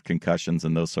didn't have concussions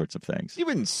and those sorts of things. You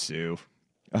wouldn't sue.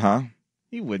 Uh-huh.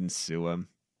 You wouldn't sue him.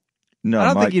 No,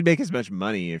 I don't think you'd make as much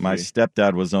money. My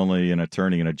stepdad was only an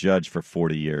attorney and a judge for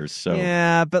 40 years. So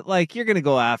yeah, but you're going to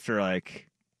go after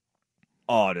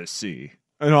Odyssey,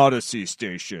 an Odyssey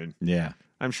station. Yeah.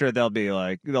 I'm sure they'll be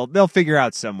they'll figure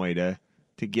out some way to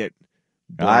get.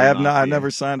 I've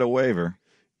never signed a waiver.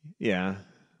 Yeah.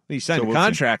 You signed a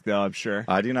contract, though, I'm sure.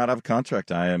 I do not have a contract.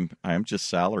 I am just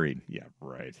salaried. Yeah,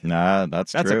 right. Nah,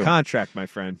 that's true. That's a contract, my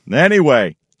friend.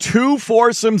 Anyway, 2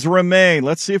 foursomes remain.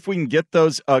 Let's see if we can get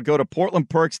those. Go to Portland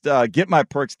Perks,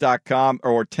 getmyperks.com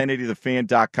or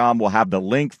 1080thefan.com. We'll have the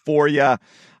link for you.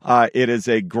 It is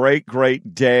a great,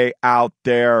 great day out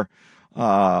there.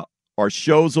 Our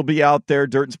shows will be out there.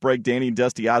 Dirt and Sprague, Danny and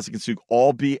Dusty, Isaac and Suk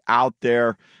all be out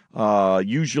there,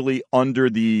 usually under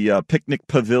the picnic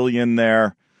pavilion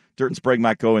there. Dirt and Sprague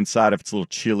might go inside if it's a little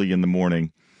chilly in the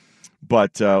morning.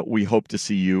 But we hope to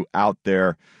see you out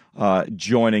there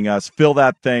joining us. Fill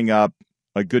that thing up.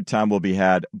 A good time will be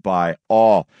had by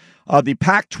all. The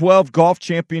Pac-12 Golf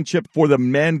Championship for the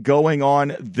men going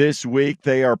on this week.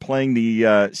 They are playing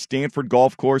the Stanford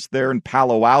Golf Course there in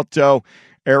Palo Alto.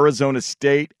 Arizona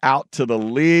State out to the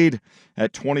lead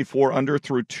at 24 under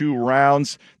through 2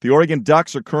 rounds. The Oregon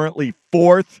Ducks are currently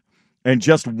 4th. And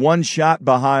just 1 shot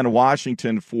behind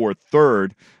Washington for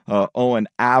 3rd. Owen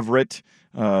Averett,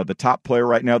 the top player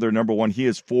right now, they're number 1. He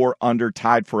is 4 under,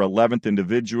 tied for 11th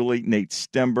individually. Nate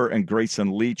Stember and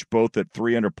Grayson Leach both at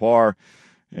 3 under par.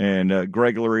 And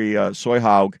Gregory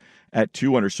Soyhaug at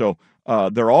 2 under. So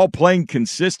they're all playing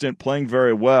consistent, playing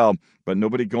very well, but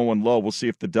nobody going low. We'll see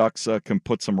if the Ducks can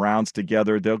put some rounds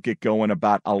together. They'll get going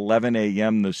about 11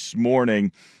 a.m. this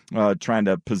morning. Trying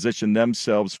to position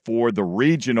themselves for the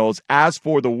regionals. As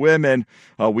for the women,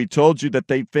 we told you that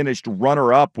they finished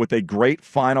runner-up with a great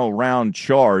final round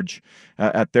charge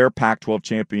at their Pac-12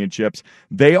 championships.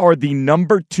 They are the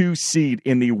number 2 seed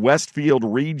in the Westfield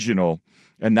Regional,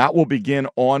 and that will begin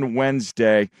on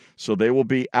Wednesday. So they will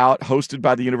be out, hosted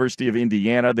by the University of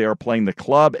Indiana. They are playing the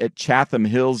club at Chatham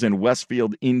Hills in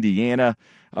Westfield, Indiana.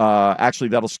 Actually,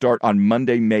 that'll start on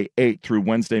Monday, May 8th through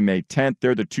Wednesday, May 10th.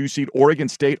 They're the 2 seed. Oregon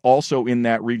State also in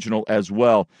that regional as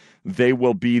well. They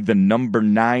will be the number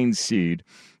 9 seed.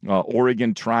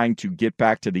 Oregon trying to get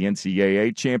back to the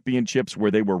NCAA championships where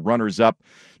they were runners-up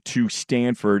to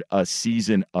Stanford a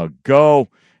season ago.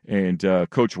 And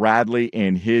Coach Radley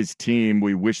and his team,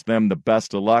 we wish them the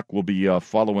best of luck. We'll be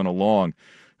following along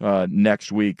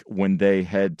next week when they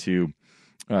head to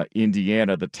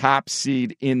Indiana. The top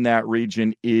seed in that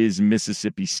region is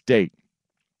Mississippi State.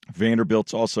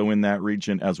 Vanderbilt's also in that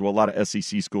region as well. A lot of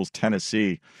SEC schools,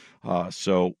 Tennessee.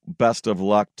 So best of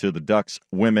luck to the Ducks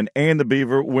women and the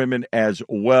Beaver women as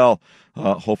well.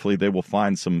 Hopefully they will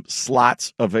find some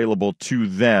slots available to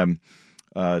them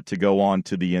to go on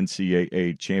to the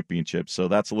NCAA championship. So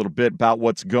that's a little bit about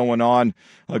what's going on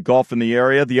golf in the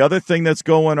area. The other thing that's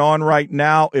going on right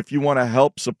now, if you want to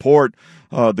help support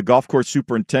the golf course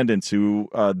superintendents who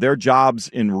their jobs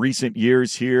in recent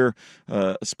years here,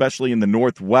 especially in the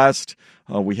Northwest,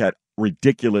 we had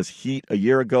ridiculous heat a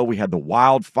year ago. We had the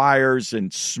wildfires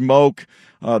and smoke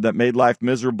that made life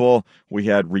miserable. We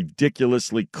had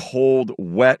ridiculously cold,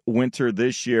 wet winter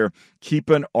this year.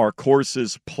 Keeping our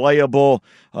courses playable,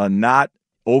 not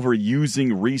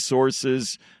overusing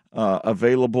resources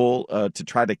available to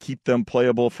try to keep them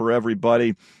playable for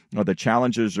everybody. The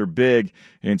challenges are big.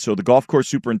 And so the Golf Course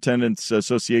Superintendents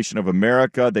Association of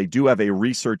America, they do have a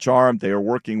research arm. They are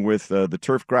working with the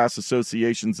turfgrass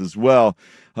associations as well,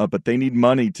 but they need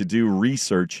money to do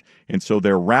research. And so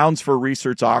there are rounds for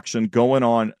research auction going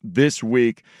on this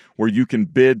week where you can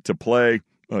bid to play,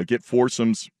 get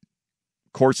foursomes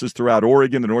courses throughout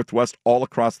Oregon, the Northwest, all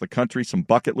across the country, some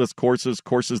bucket list courses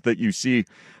that you see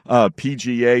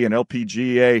PGA and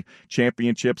LPGA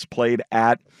championships played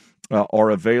at are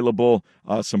available.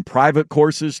 Some private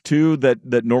courses, too,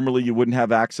 that normally you wouldn't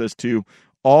have access to,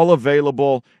 all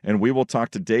available. And we will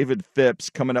talk to David Phipps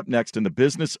coming up next in the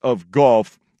business of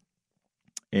golf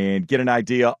and get an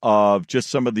idea of just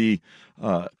some of the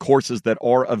courses that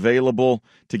are available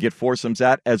to get foursomes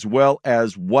at, as well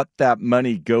as what that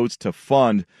money goes to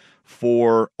fund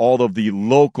for all of the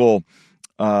local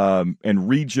and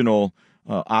regional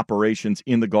operations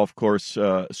in the Golf Course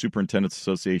Superintendents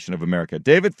Association of America.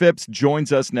 David Phipps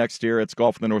joins us next year. It's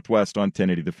Golf in the Northwest on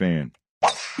 1080 The Fan.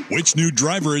 Which new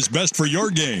driver is best for your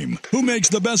game? Who makes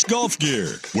the best golf gear?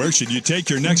 Where should you take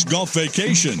your next golf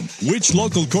vacation? Which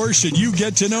local course should you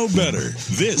get to know better?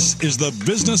 This is the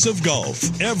business of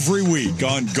golf every week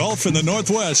on Golf in the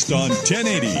Northwest on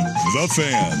 1080 The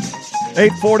Fan.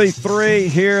 8:43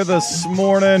 here this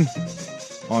morning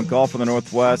on Golf in the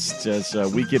Northwest as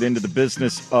we get into the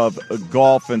business of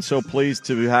golf, and so pleased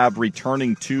to have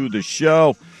returning to the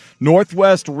show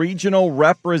Northwest Regional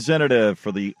Representative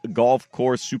for the Golf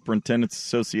Course Superintendents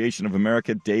Association of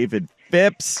America, David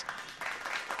Phipps,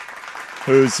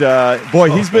 who's,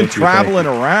 he's been traveling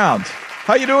around.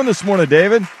 How you doing this morning,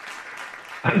 David?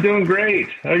 I'm doing great.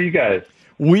 How are you guys?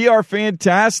 We are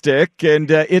fantastic,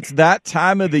 and it's that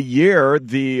time of the year,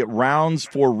 the Rounds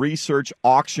for Research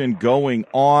auction going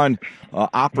on,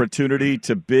 opportunity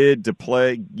to bid, to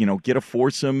play, get a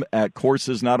foursome at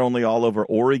courses not only all over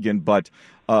Oregon, but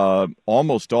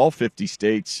almost all 50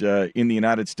 states in the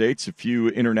United States, a few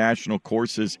international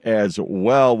courses as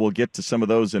well. We'll get to some of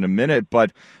those in a minute.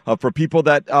 But for people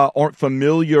that aren't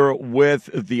familiar with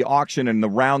the auction and the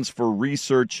Rounds for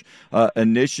Research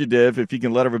initiative, if you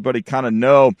can let everybody kind of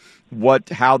know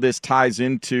how this ties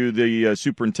into the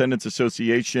Superintendents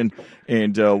Association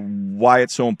and why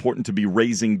it's so important to be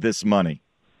raising this money.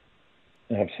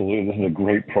 Absolutely. This is a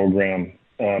great program.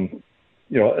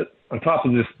 On top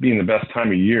of this being the best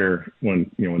time of year,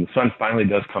 when the sun finally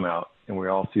does come out and we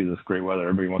all see this great weather,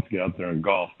 everybody wants to get out there and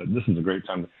golf. But this is a great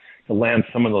time to land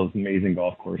some of those amazing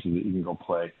golf courses that you can go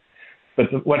play.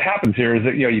 But what happens here is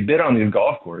that you bid on these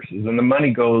golf courses and the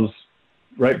money goes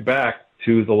right back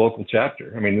to the local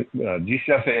chapter. I mean,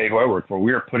 GCSAA, who I work for,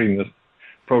 we are putting this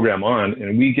program on,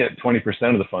 and we get 20%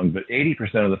 of the funds, but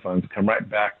 80% of the funds come right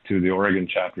back to the Oregon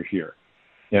chapter here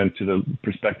and to the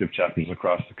prospective chapters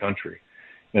across the country.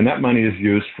 And that money is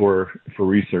used for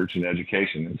research and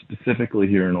education. And specifically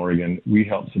here in Oregon, we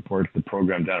help support the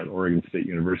program down at Oregon State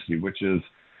University, which is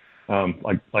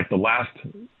like the last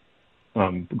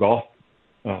golf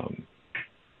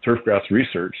turfgrass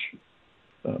research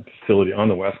facility on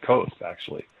the West Coast,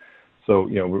 actually. So,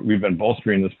 we've been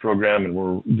bolstering this program, and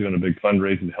we're doing a big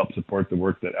fundraiser to help support the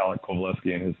work that Alec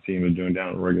Kovaleski and his team are doing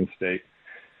down at Oregon State.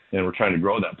 And we're trying to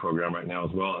grow that program right now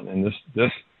as well. And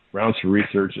this Rounds for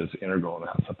Research is integral in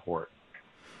that support.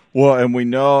 Well, and we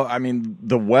know,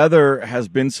 the weather has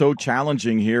been so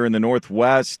challenging here in the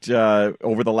Northwest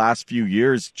over the last few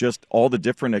years, just all the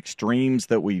different extremes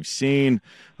that we've seen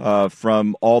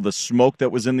from all the smoke that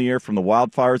was in the air from the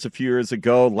wildfires a few years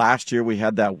ago. Last year we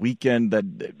had that weekend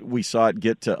that we saw it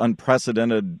get to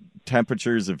unprecedented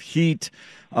temperatures of heat.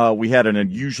 We had an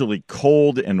unusually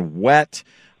cold and wet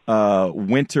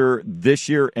winter this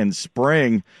year and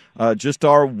spring.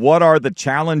 What are the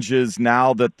challenges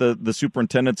now that the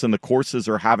superintendents and the courses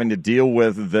are having to deal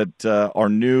with that are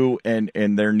new and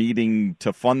they're needing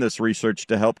to fund this research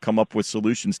to help come up with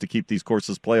solutions to keep these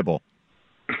courses playable?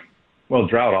 Well,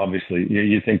 drought, obviously.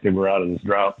 You think that we're out of this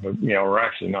drought, but we're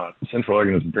actually not. Central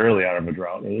Oregon is barely out of a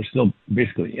drought, and they're still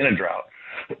basically in a drought.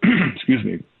 Excuse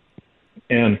me.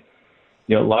 And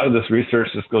a lot of this research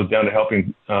just goes down to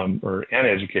helping, and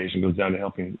education goes down to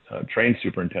helping train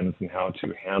superintendents in how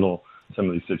to handle some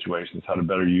of these situations, how to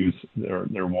better use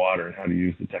their water, and how to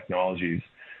use the technologies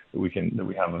that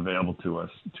we have available to us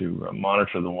to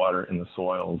monitor the water in the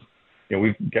soils.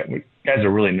 Guys are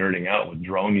really nerding out with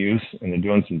drone use, and they're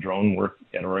doing some drone work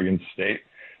at Oregon State,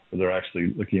 where they're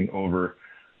actually looking over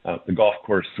the golf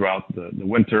course throughout the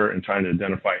winter and trying to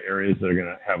identify areas that are going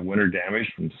to have winter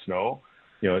damage from snow.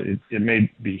 It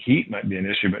may be heat might be an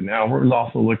issue, but now we're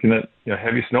also looking at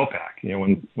heavy snowpack.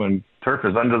 When turf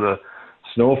is under the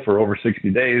snow for over 60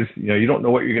 days, you don't know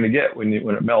what you're going to get when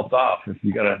it melts off. If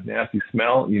you got a nasty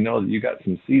smell, you know that you got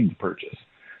some seed to purchase.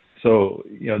 So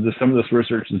some of this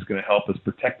research is going to help us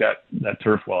protect that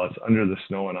turf while it's under the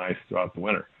snow and ice throughout the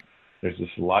winter. There's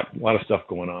just a lot of stuff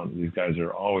going on that these guys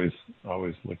are always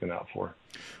looking out for.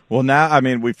 Well, now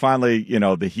we finally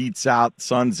the heat's out,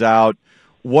 sun's out.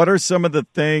 What are some of the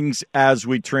things as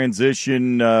we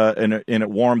transition and it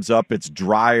warms up, it's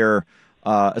drier,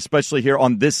 especially here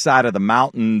on this side of the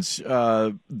mountains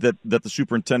that the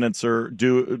superintendents are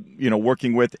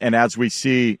working with, and as we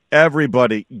see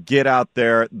everybody get out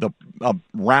there, the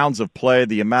rounds of play,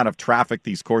 the amount of traffic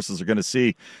these courses are going to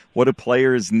see, what do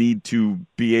players need to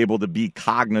be able to be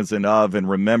cognizant of and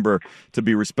remember to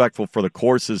be respectful for the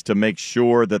courses to make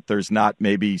sure that there's not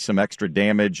maybe some extra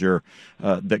damage or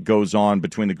that goes on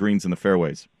between the greens and the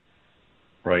fairways?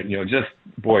 Right.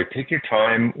 Take your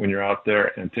time when you're out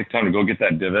there and take time to go get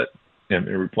that divot and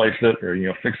replace it or,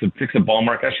 fix a ball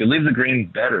mark. Actually, leave the green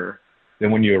better than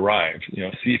when you arrived.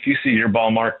 If you see your ball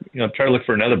mark, try to look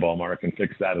for another ball mark and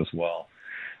fix that as well.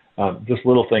 Just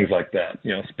little things like that,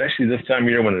 especially this time of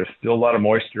year when there's still a lot of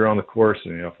moisture on the course.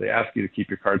 And, if they ask you to keep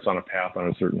your carts on a path on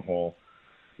a certain hole,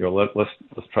 let's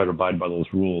try to abide by those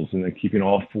rules. And then keeping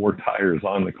all 4 tires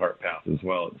on the cart path as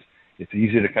well. It's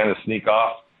easy to kind of sneak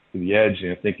off to the edge,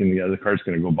 thinking the other car's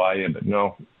going to go by you, but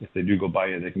no, if they do go by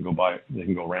you, they can go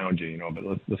around you, but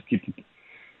let's keep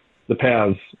the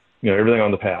paths, everything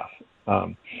on the path.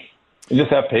 And just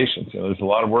have patience. There's a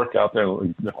lot of work out there.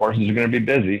 The courses are going to be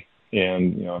busy,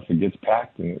 and if it gets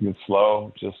packed and it gets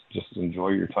slow, just enjoy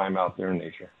your time out there in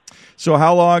nature. So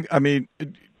how long? I mean,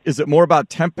 is it more about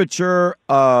temperature,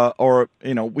 or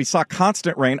we saw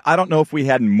constant rain? I don't know if we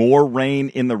had more rain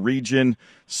in the region.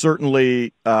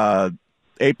 Certainly,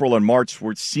 April and March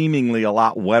were seemingly a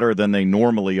lot wetter than they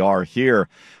normally are here.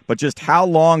 But just how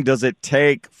long does it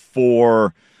take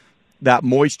for that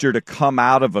moisture to come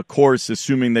out of a course,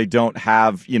 assuming they don't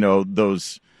have,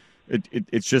 those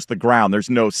it's just the ground.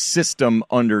 There's no system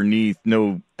underneath,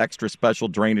 no extra special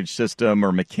drainage system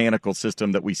or mechanical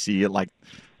system that we see at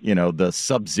the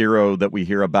Sub-Zero that we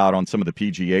hear about on some of the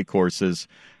PGA courses.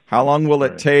 How long will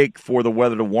it take for the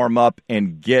weather to warm up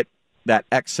and get that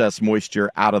excess moisture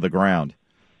out of the ground?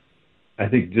 I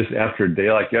think just after a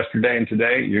day like yesterday and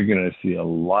today, you're going to see a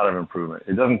lot of improvement.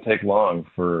 It doesn't take long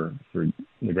for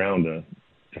the ground to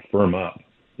firm up.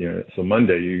 So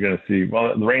Monday you're going to see,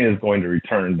 the rain is going to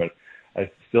return, but I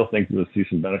still think we'll see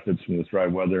some benefits from this dry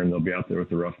weather, and they'll be out there with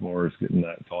the rough mowers getting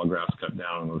that tall grass cut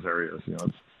down in those areas. It's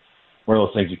one of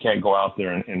those things you can't go out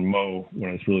there and mow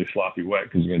when it's really sloppy wet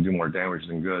because you're going to do more damage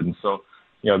than good. And so,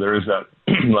 there is that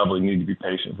level you need to be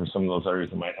patient for some of those areas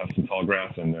that might have some tall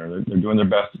grass in there. They're doing their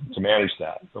best to manage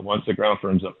that. But once the ground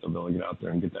firms up, they'll be able to get out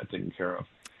there and get that taken care of.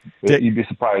 You'd be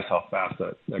surprised how fast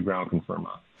that ground can firm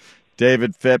up.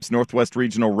 David Phipps, Northwest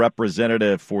Regional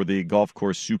Representative for the Golf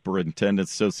Course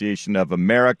Superintendents Association of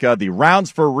America. The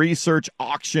Rounds for Research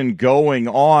auction going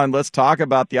on. Let's talk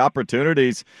about the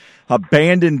opportunities.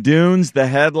 Abandoned Dunes, the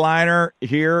headliner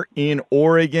here in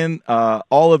Oregon.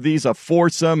 All of these a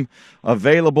foursome,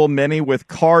 available, many with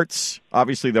carts.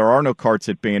 Obviously, there are no carts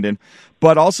at Bandon,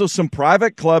 but also some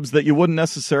private clubs that you wouldn't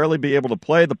necessarily be able to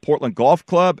play. The Portland Golf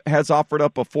Club has offered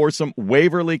up a foursome.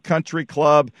 Waverly Country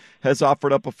Club has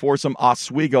offered up a foursome.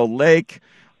 Oswego Lake,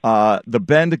 the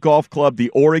Bend Golf Club, the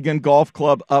Oregon Golf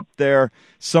Club up there.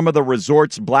 Some of the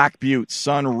resorts, Black Butte,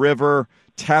 Sun River,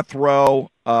 Tethrow,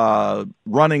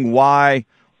 Running Y,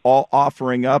 all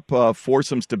offering up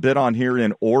foursomes to bid on here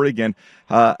in Oregon.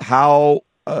 How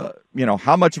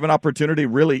much of an opportunity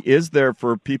really is there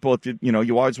for people if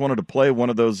you always wanted to play one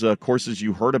of those courses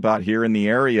you heard about here in the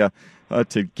area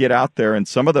to get out there, and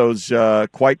some of those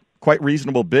quite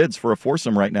reasonable bids for a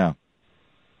foursome right now.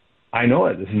 I know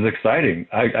it. This is exciting.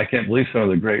 I can't believe some of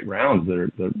the great rounds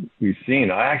that we've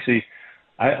seen. I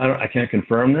can't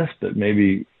confirm this, but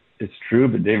maybe it's true.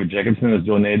 But David Jacobson is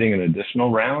donating an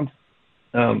additional round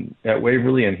at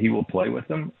Waverly, and he will play with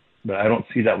them. But I don't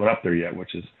see that one up there yet,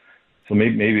 so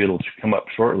maybe it'll come up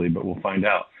shortly, but we'll find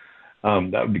out.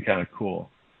 That would be kind of cool.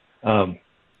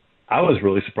 I was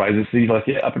really surprised to see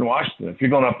up in Washington. If you're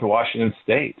going up to Washington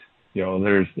State,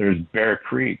 there's Bear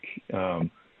Creek.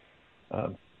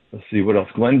 Let's see what else.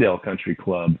 Glendale Country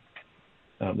Club.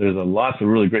 There's lots of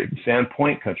really great Sand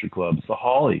Point Country Clubs. The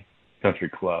Hawley Country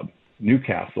Club.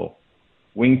 Newcastle.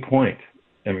 Wing Point.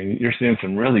 I mean, you're seeing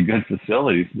some really good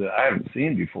facilities that I haven't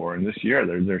seen before, and this year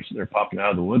they're popping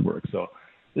out of the woodwork. So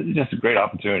this is just a great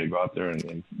opportunity to go out there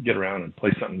and get around and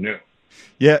play something new.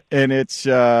 Yeah, and it's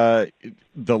the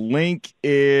link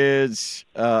is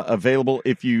available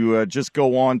if you just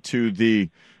go on to the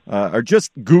or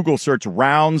just Google search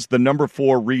Rounds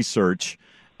 4 Research.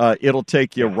 It'll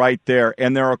take you right there,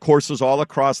 and there are courses all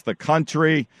across the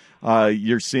country.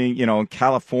 You're seeing, in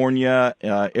California,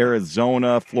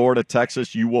 Arizona, Florida,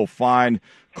 Texas, you will find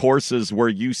courses where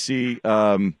you see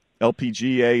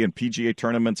LPGA and PGA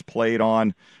tournaments played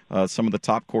on some of the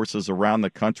top courses around the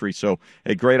country. So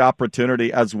a great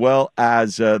opportunity, as well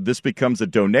as this becomes a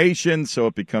donation, so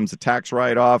it becomes a tax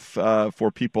write-off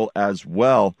for people as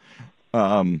well.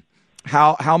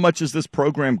 How much has this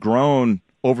program grown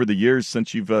over the years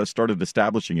since you've started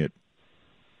establishing it?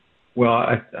 Well,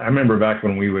 I remember back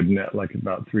when we would net like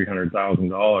about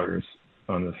 $300,000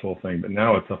 on this whole thing, but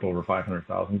now it's up over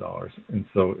 $500,000, and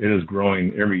so it is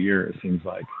growing every year, it seems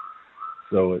like.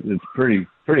 So it's pretty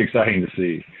exciting to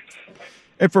see.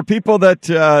 And for people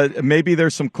that maybe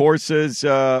there's some courses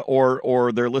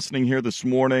or they're listening here this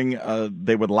morning,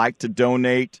 they would like to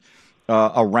donate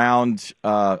around,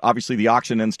 obviously the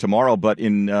auction ends tomorrow, but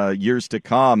in years to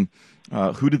come,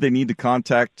 who do they need to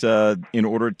contact in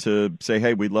order to say,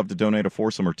 hey, we'd love to donate a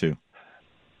foursome or two?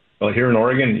 Well, here in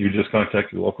Oregon, you just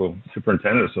contact the local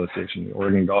superintendent association, the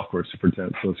Oregon Golf Course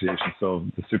Superintendent Association. So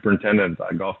the superintendent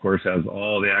at golf course has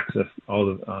all the access, all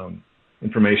the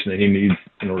information that he needs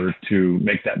in order to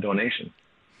make that donation.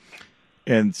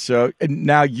 And so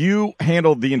now you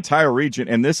handle the entire region,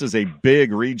 and this is a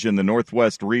big region, the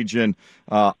Northwest region,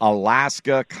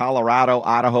 Alaska, Colorado,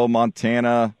 Idaho,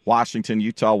 Montana, Washington,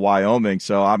 Utah, Wyoming.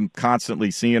 So I'm constantly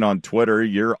seeing on Twitter,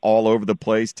 you're all over the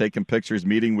place, taking pictures,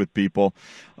 meeting with people.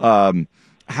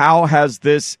 How has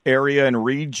this area and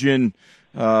region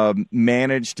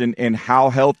managed, and how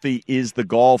healthy is the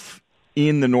golf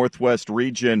in the Northwest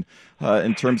region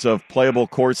in terms of playable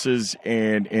courses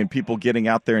and people getting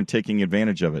out there and taking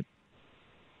advantage of it?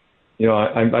 You know,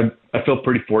 I feel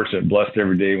pretty fortunate, blessed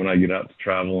every day when I get out to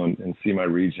travel and see my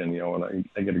region. You know, when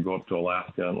I get to go up to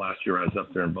Alaska, and last year I was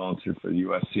up there and volunteered for the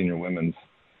U.S. Senior Women's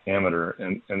Amateur,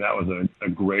 and that was a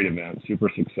great event, super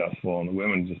successful, and the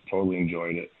women just totally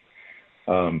enjoyed it.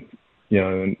 You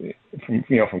know, and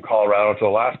from Colorado to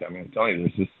Alaska, I mean, I'm telling you,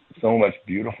 there's just so much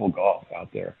beautiful golf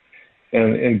out there.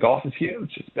 And golf is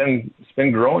huge. It's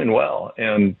been growing well,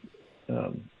 and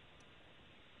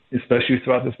especially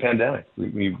throughout this pandemic,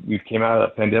 we've came out of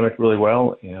that pandemic really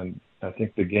well, and I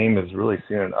think the game has really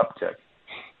seen an uptick,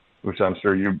 which I'm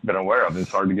sure you've been aware of. It's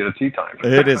hard to get a tee time.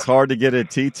 It is hard to get a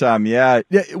tee time. Yeah.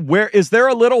 Where is there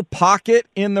a little pocket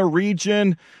in the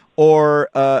region or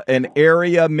an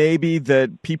area maybe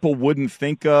that people wouldn't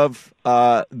think of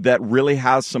that really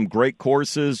has some great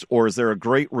courses, or is there a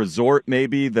great resort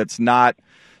maybe that's not,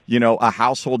 you know, a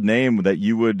household name that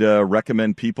you would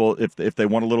recommend people if they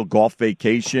want a little golf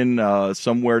vacation,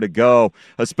 somewhere to go,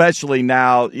 especially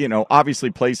now, you know, obviously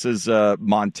places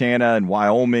Montana and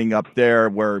Wyoming up there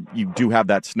where you do have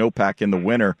that snowpack in the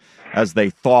winter as they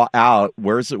thaw out.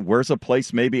 Where's a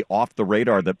place maybe off the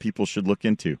radar that people should look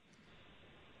into?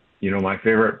 You know, my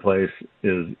favorite place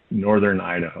is northern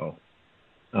Idaho.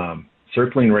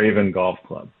 Circling Raven Golf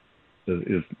Club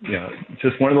is you know,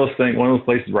 just one of those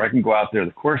places where I can go out there.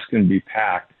 The course can be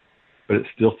packed, but it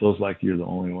still feels like you're the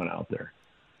only one out there.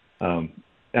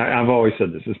 I've always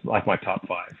said this is like my top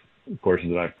 5 courses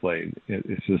that I've played.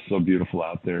 It's just so beautiful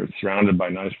out there. It's surrounded by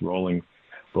nice rolling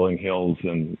hills,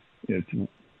 and it's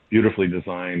beautifully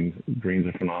designed. Greens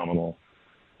are phenomenal.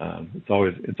 It's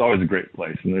always a great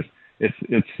place, and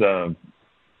it's a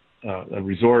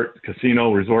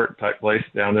casino resort type place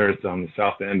down there. It's on the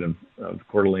south end of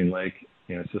Coeur d'Alene Lake,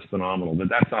 and it's just phenomenal. But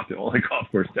that's not the only golf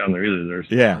course down there either. There's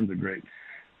tons of great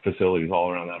facilities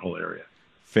all around that whole area.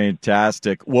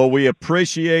 Fantastic. Well, we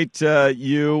appreciate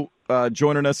you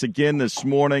joining us again this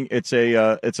morning. It's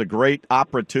a great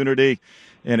opportunity,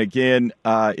 and again,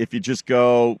 if you just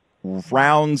go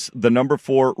Rounds, the number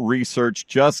 4 research,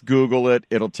 just Google it.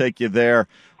 It'll take you there.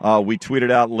 We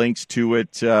tweeted out links to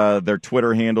it, their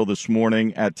Twitter handle this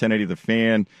morning at 1080 The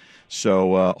Fan.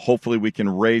 So hopefully we can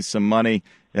raise some money.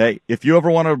 Hey, if you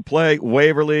ever want to play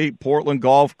Waverly, Portland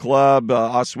Golf Club,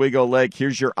 Oswego Lake,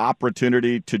 here's your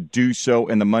opportunity to do so,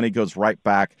 and the money goes right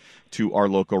back to our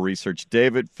local research.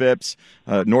 David Phipps,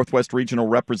 Northwest Regional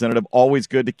Representative, always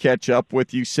good to catch up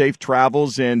with you. Safe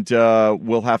travels, and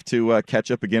we'll have to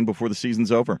catch up again before the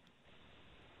season's over.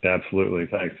 Absolutely.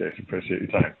 Thanks, Jason. Appreciate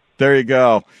your time. There you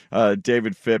go.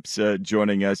 David Phipps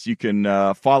joining us. You can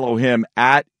follow him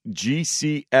at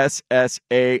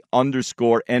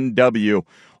GCSAA_NW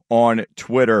on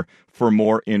Twitter for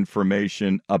more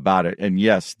information about it. And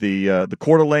yes, the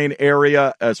Coeur d'Alene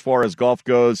area, as far as golf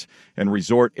goes, and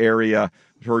resort area,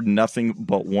 heard nothing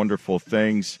but wonderful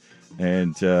things.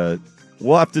 And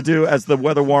we'll have to do, as the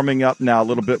weather warming up now, a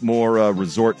little bit more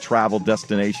resort travel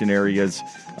destination areas,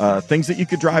 things that you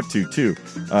could drive to, too,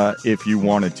 if you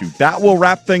wanted to. That will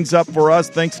wrap things up for us.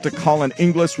 Thanks to Colin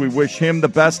Inglis. We wish him the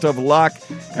best of luck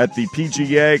at the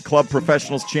PGA Club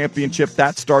Professionals Championship.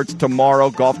 That starts tomorrow.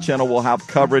 Golf Channel will have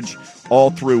coverage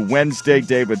all through Wednesday.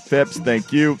 David Phipps,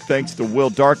 thank you. Thanks to Will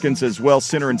Darkins as well.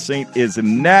 Sinner and Saint is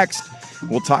next.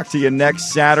 We'll talk to you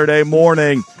next Saturday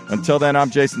morning. Until then,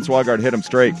 I'm Jason Swigard. Hit him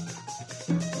straight.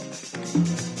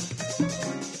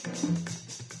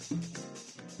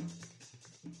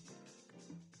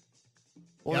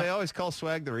 Well, they always call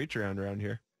Swag the reach around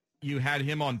here. You had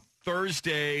him on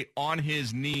Thursday on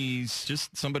his knees,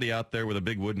 just somebody out there with a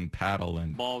big wooden paddle.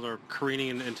 And balls are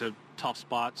careening into tough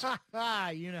spots.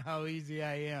 You know how easy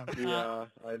I am. Yeah,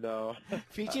 I know.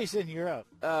 PJ's in Europe.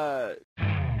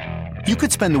 You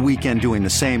could spend the weekend doing the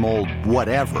same old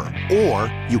whatever,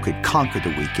 or you could conquer the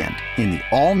weekend in the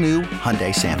all-new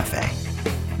Hyundai Santa Fe.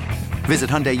 Visit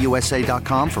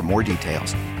HyundaiUSA.com for more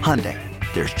details. Hyundai,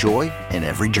 there's joy in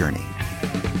every journey.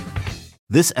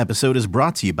 This episode is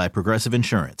brought to you by Progressive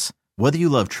Insurance. Whether you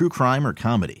love true crime or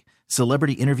comedy,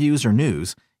 celebrity interviews or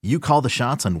news, you call the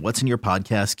shots on what's in your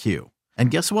podcast queue. And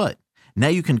guess what? Now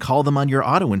you can call them on your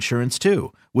auto insurance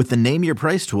too with the Name Your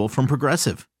Price tool from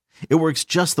Progressive. It works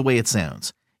just the way it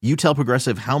sounds. You tell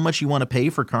Progressive how much you want to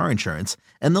pay for car insurance,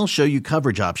 and they'll show you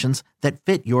coverage options that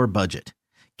fit your budget.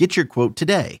 Get your quote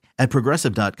today at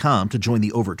Progressive.com to join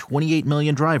the over 28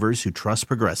 million drivers who trust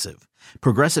Progressive.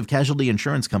 Progressive Casualty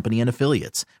Insurance Company and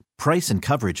Affiliates. Price and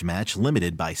coverage match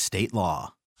limited by state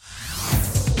law.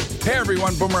 Hey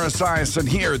everyone, Boomer Esiason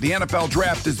here. The NFL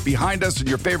draft is behind us and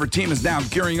your favorite team is now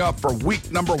gearing up for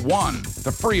week number 1.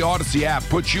 The free Odyssey app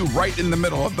puts you right in the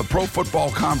middle of the pro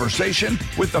football conversation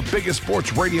with the biggest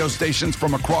sports radio stations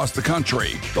from across the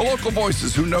country. The local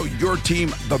voices who know your team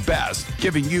the best,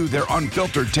 giving you their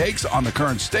unfiltered takes on the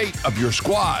current state of your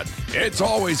squad. It's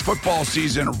always football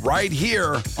season right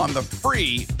here on the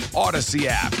free Odyssey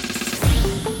app.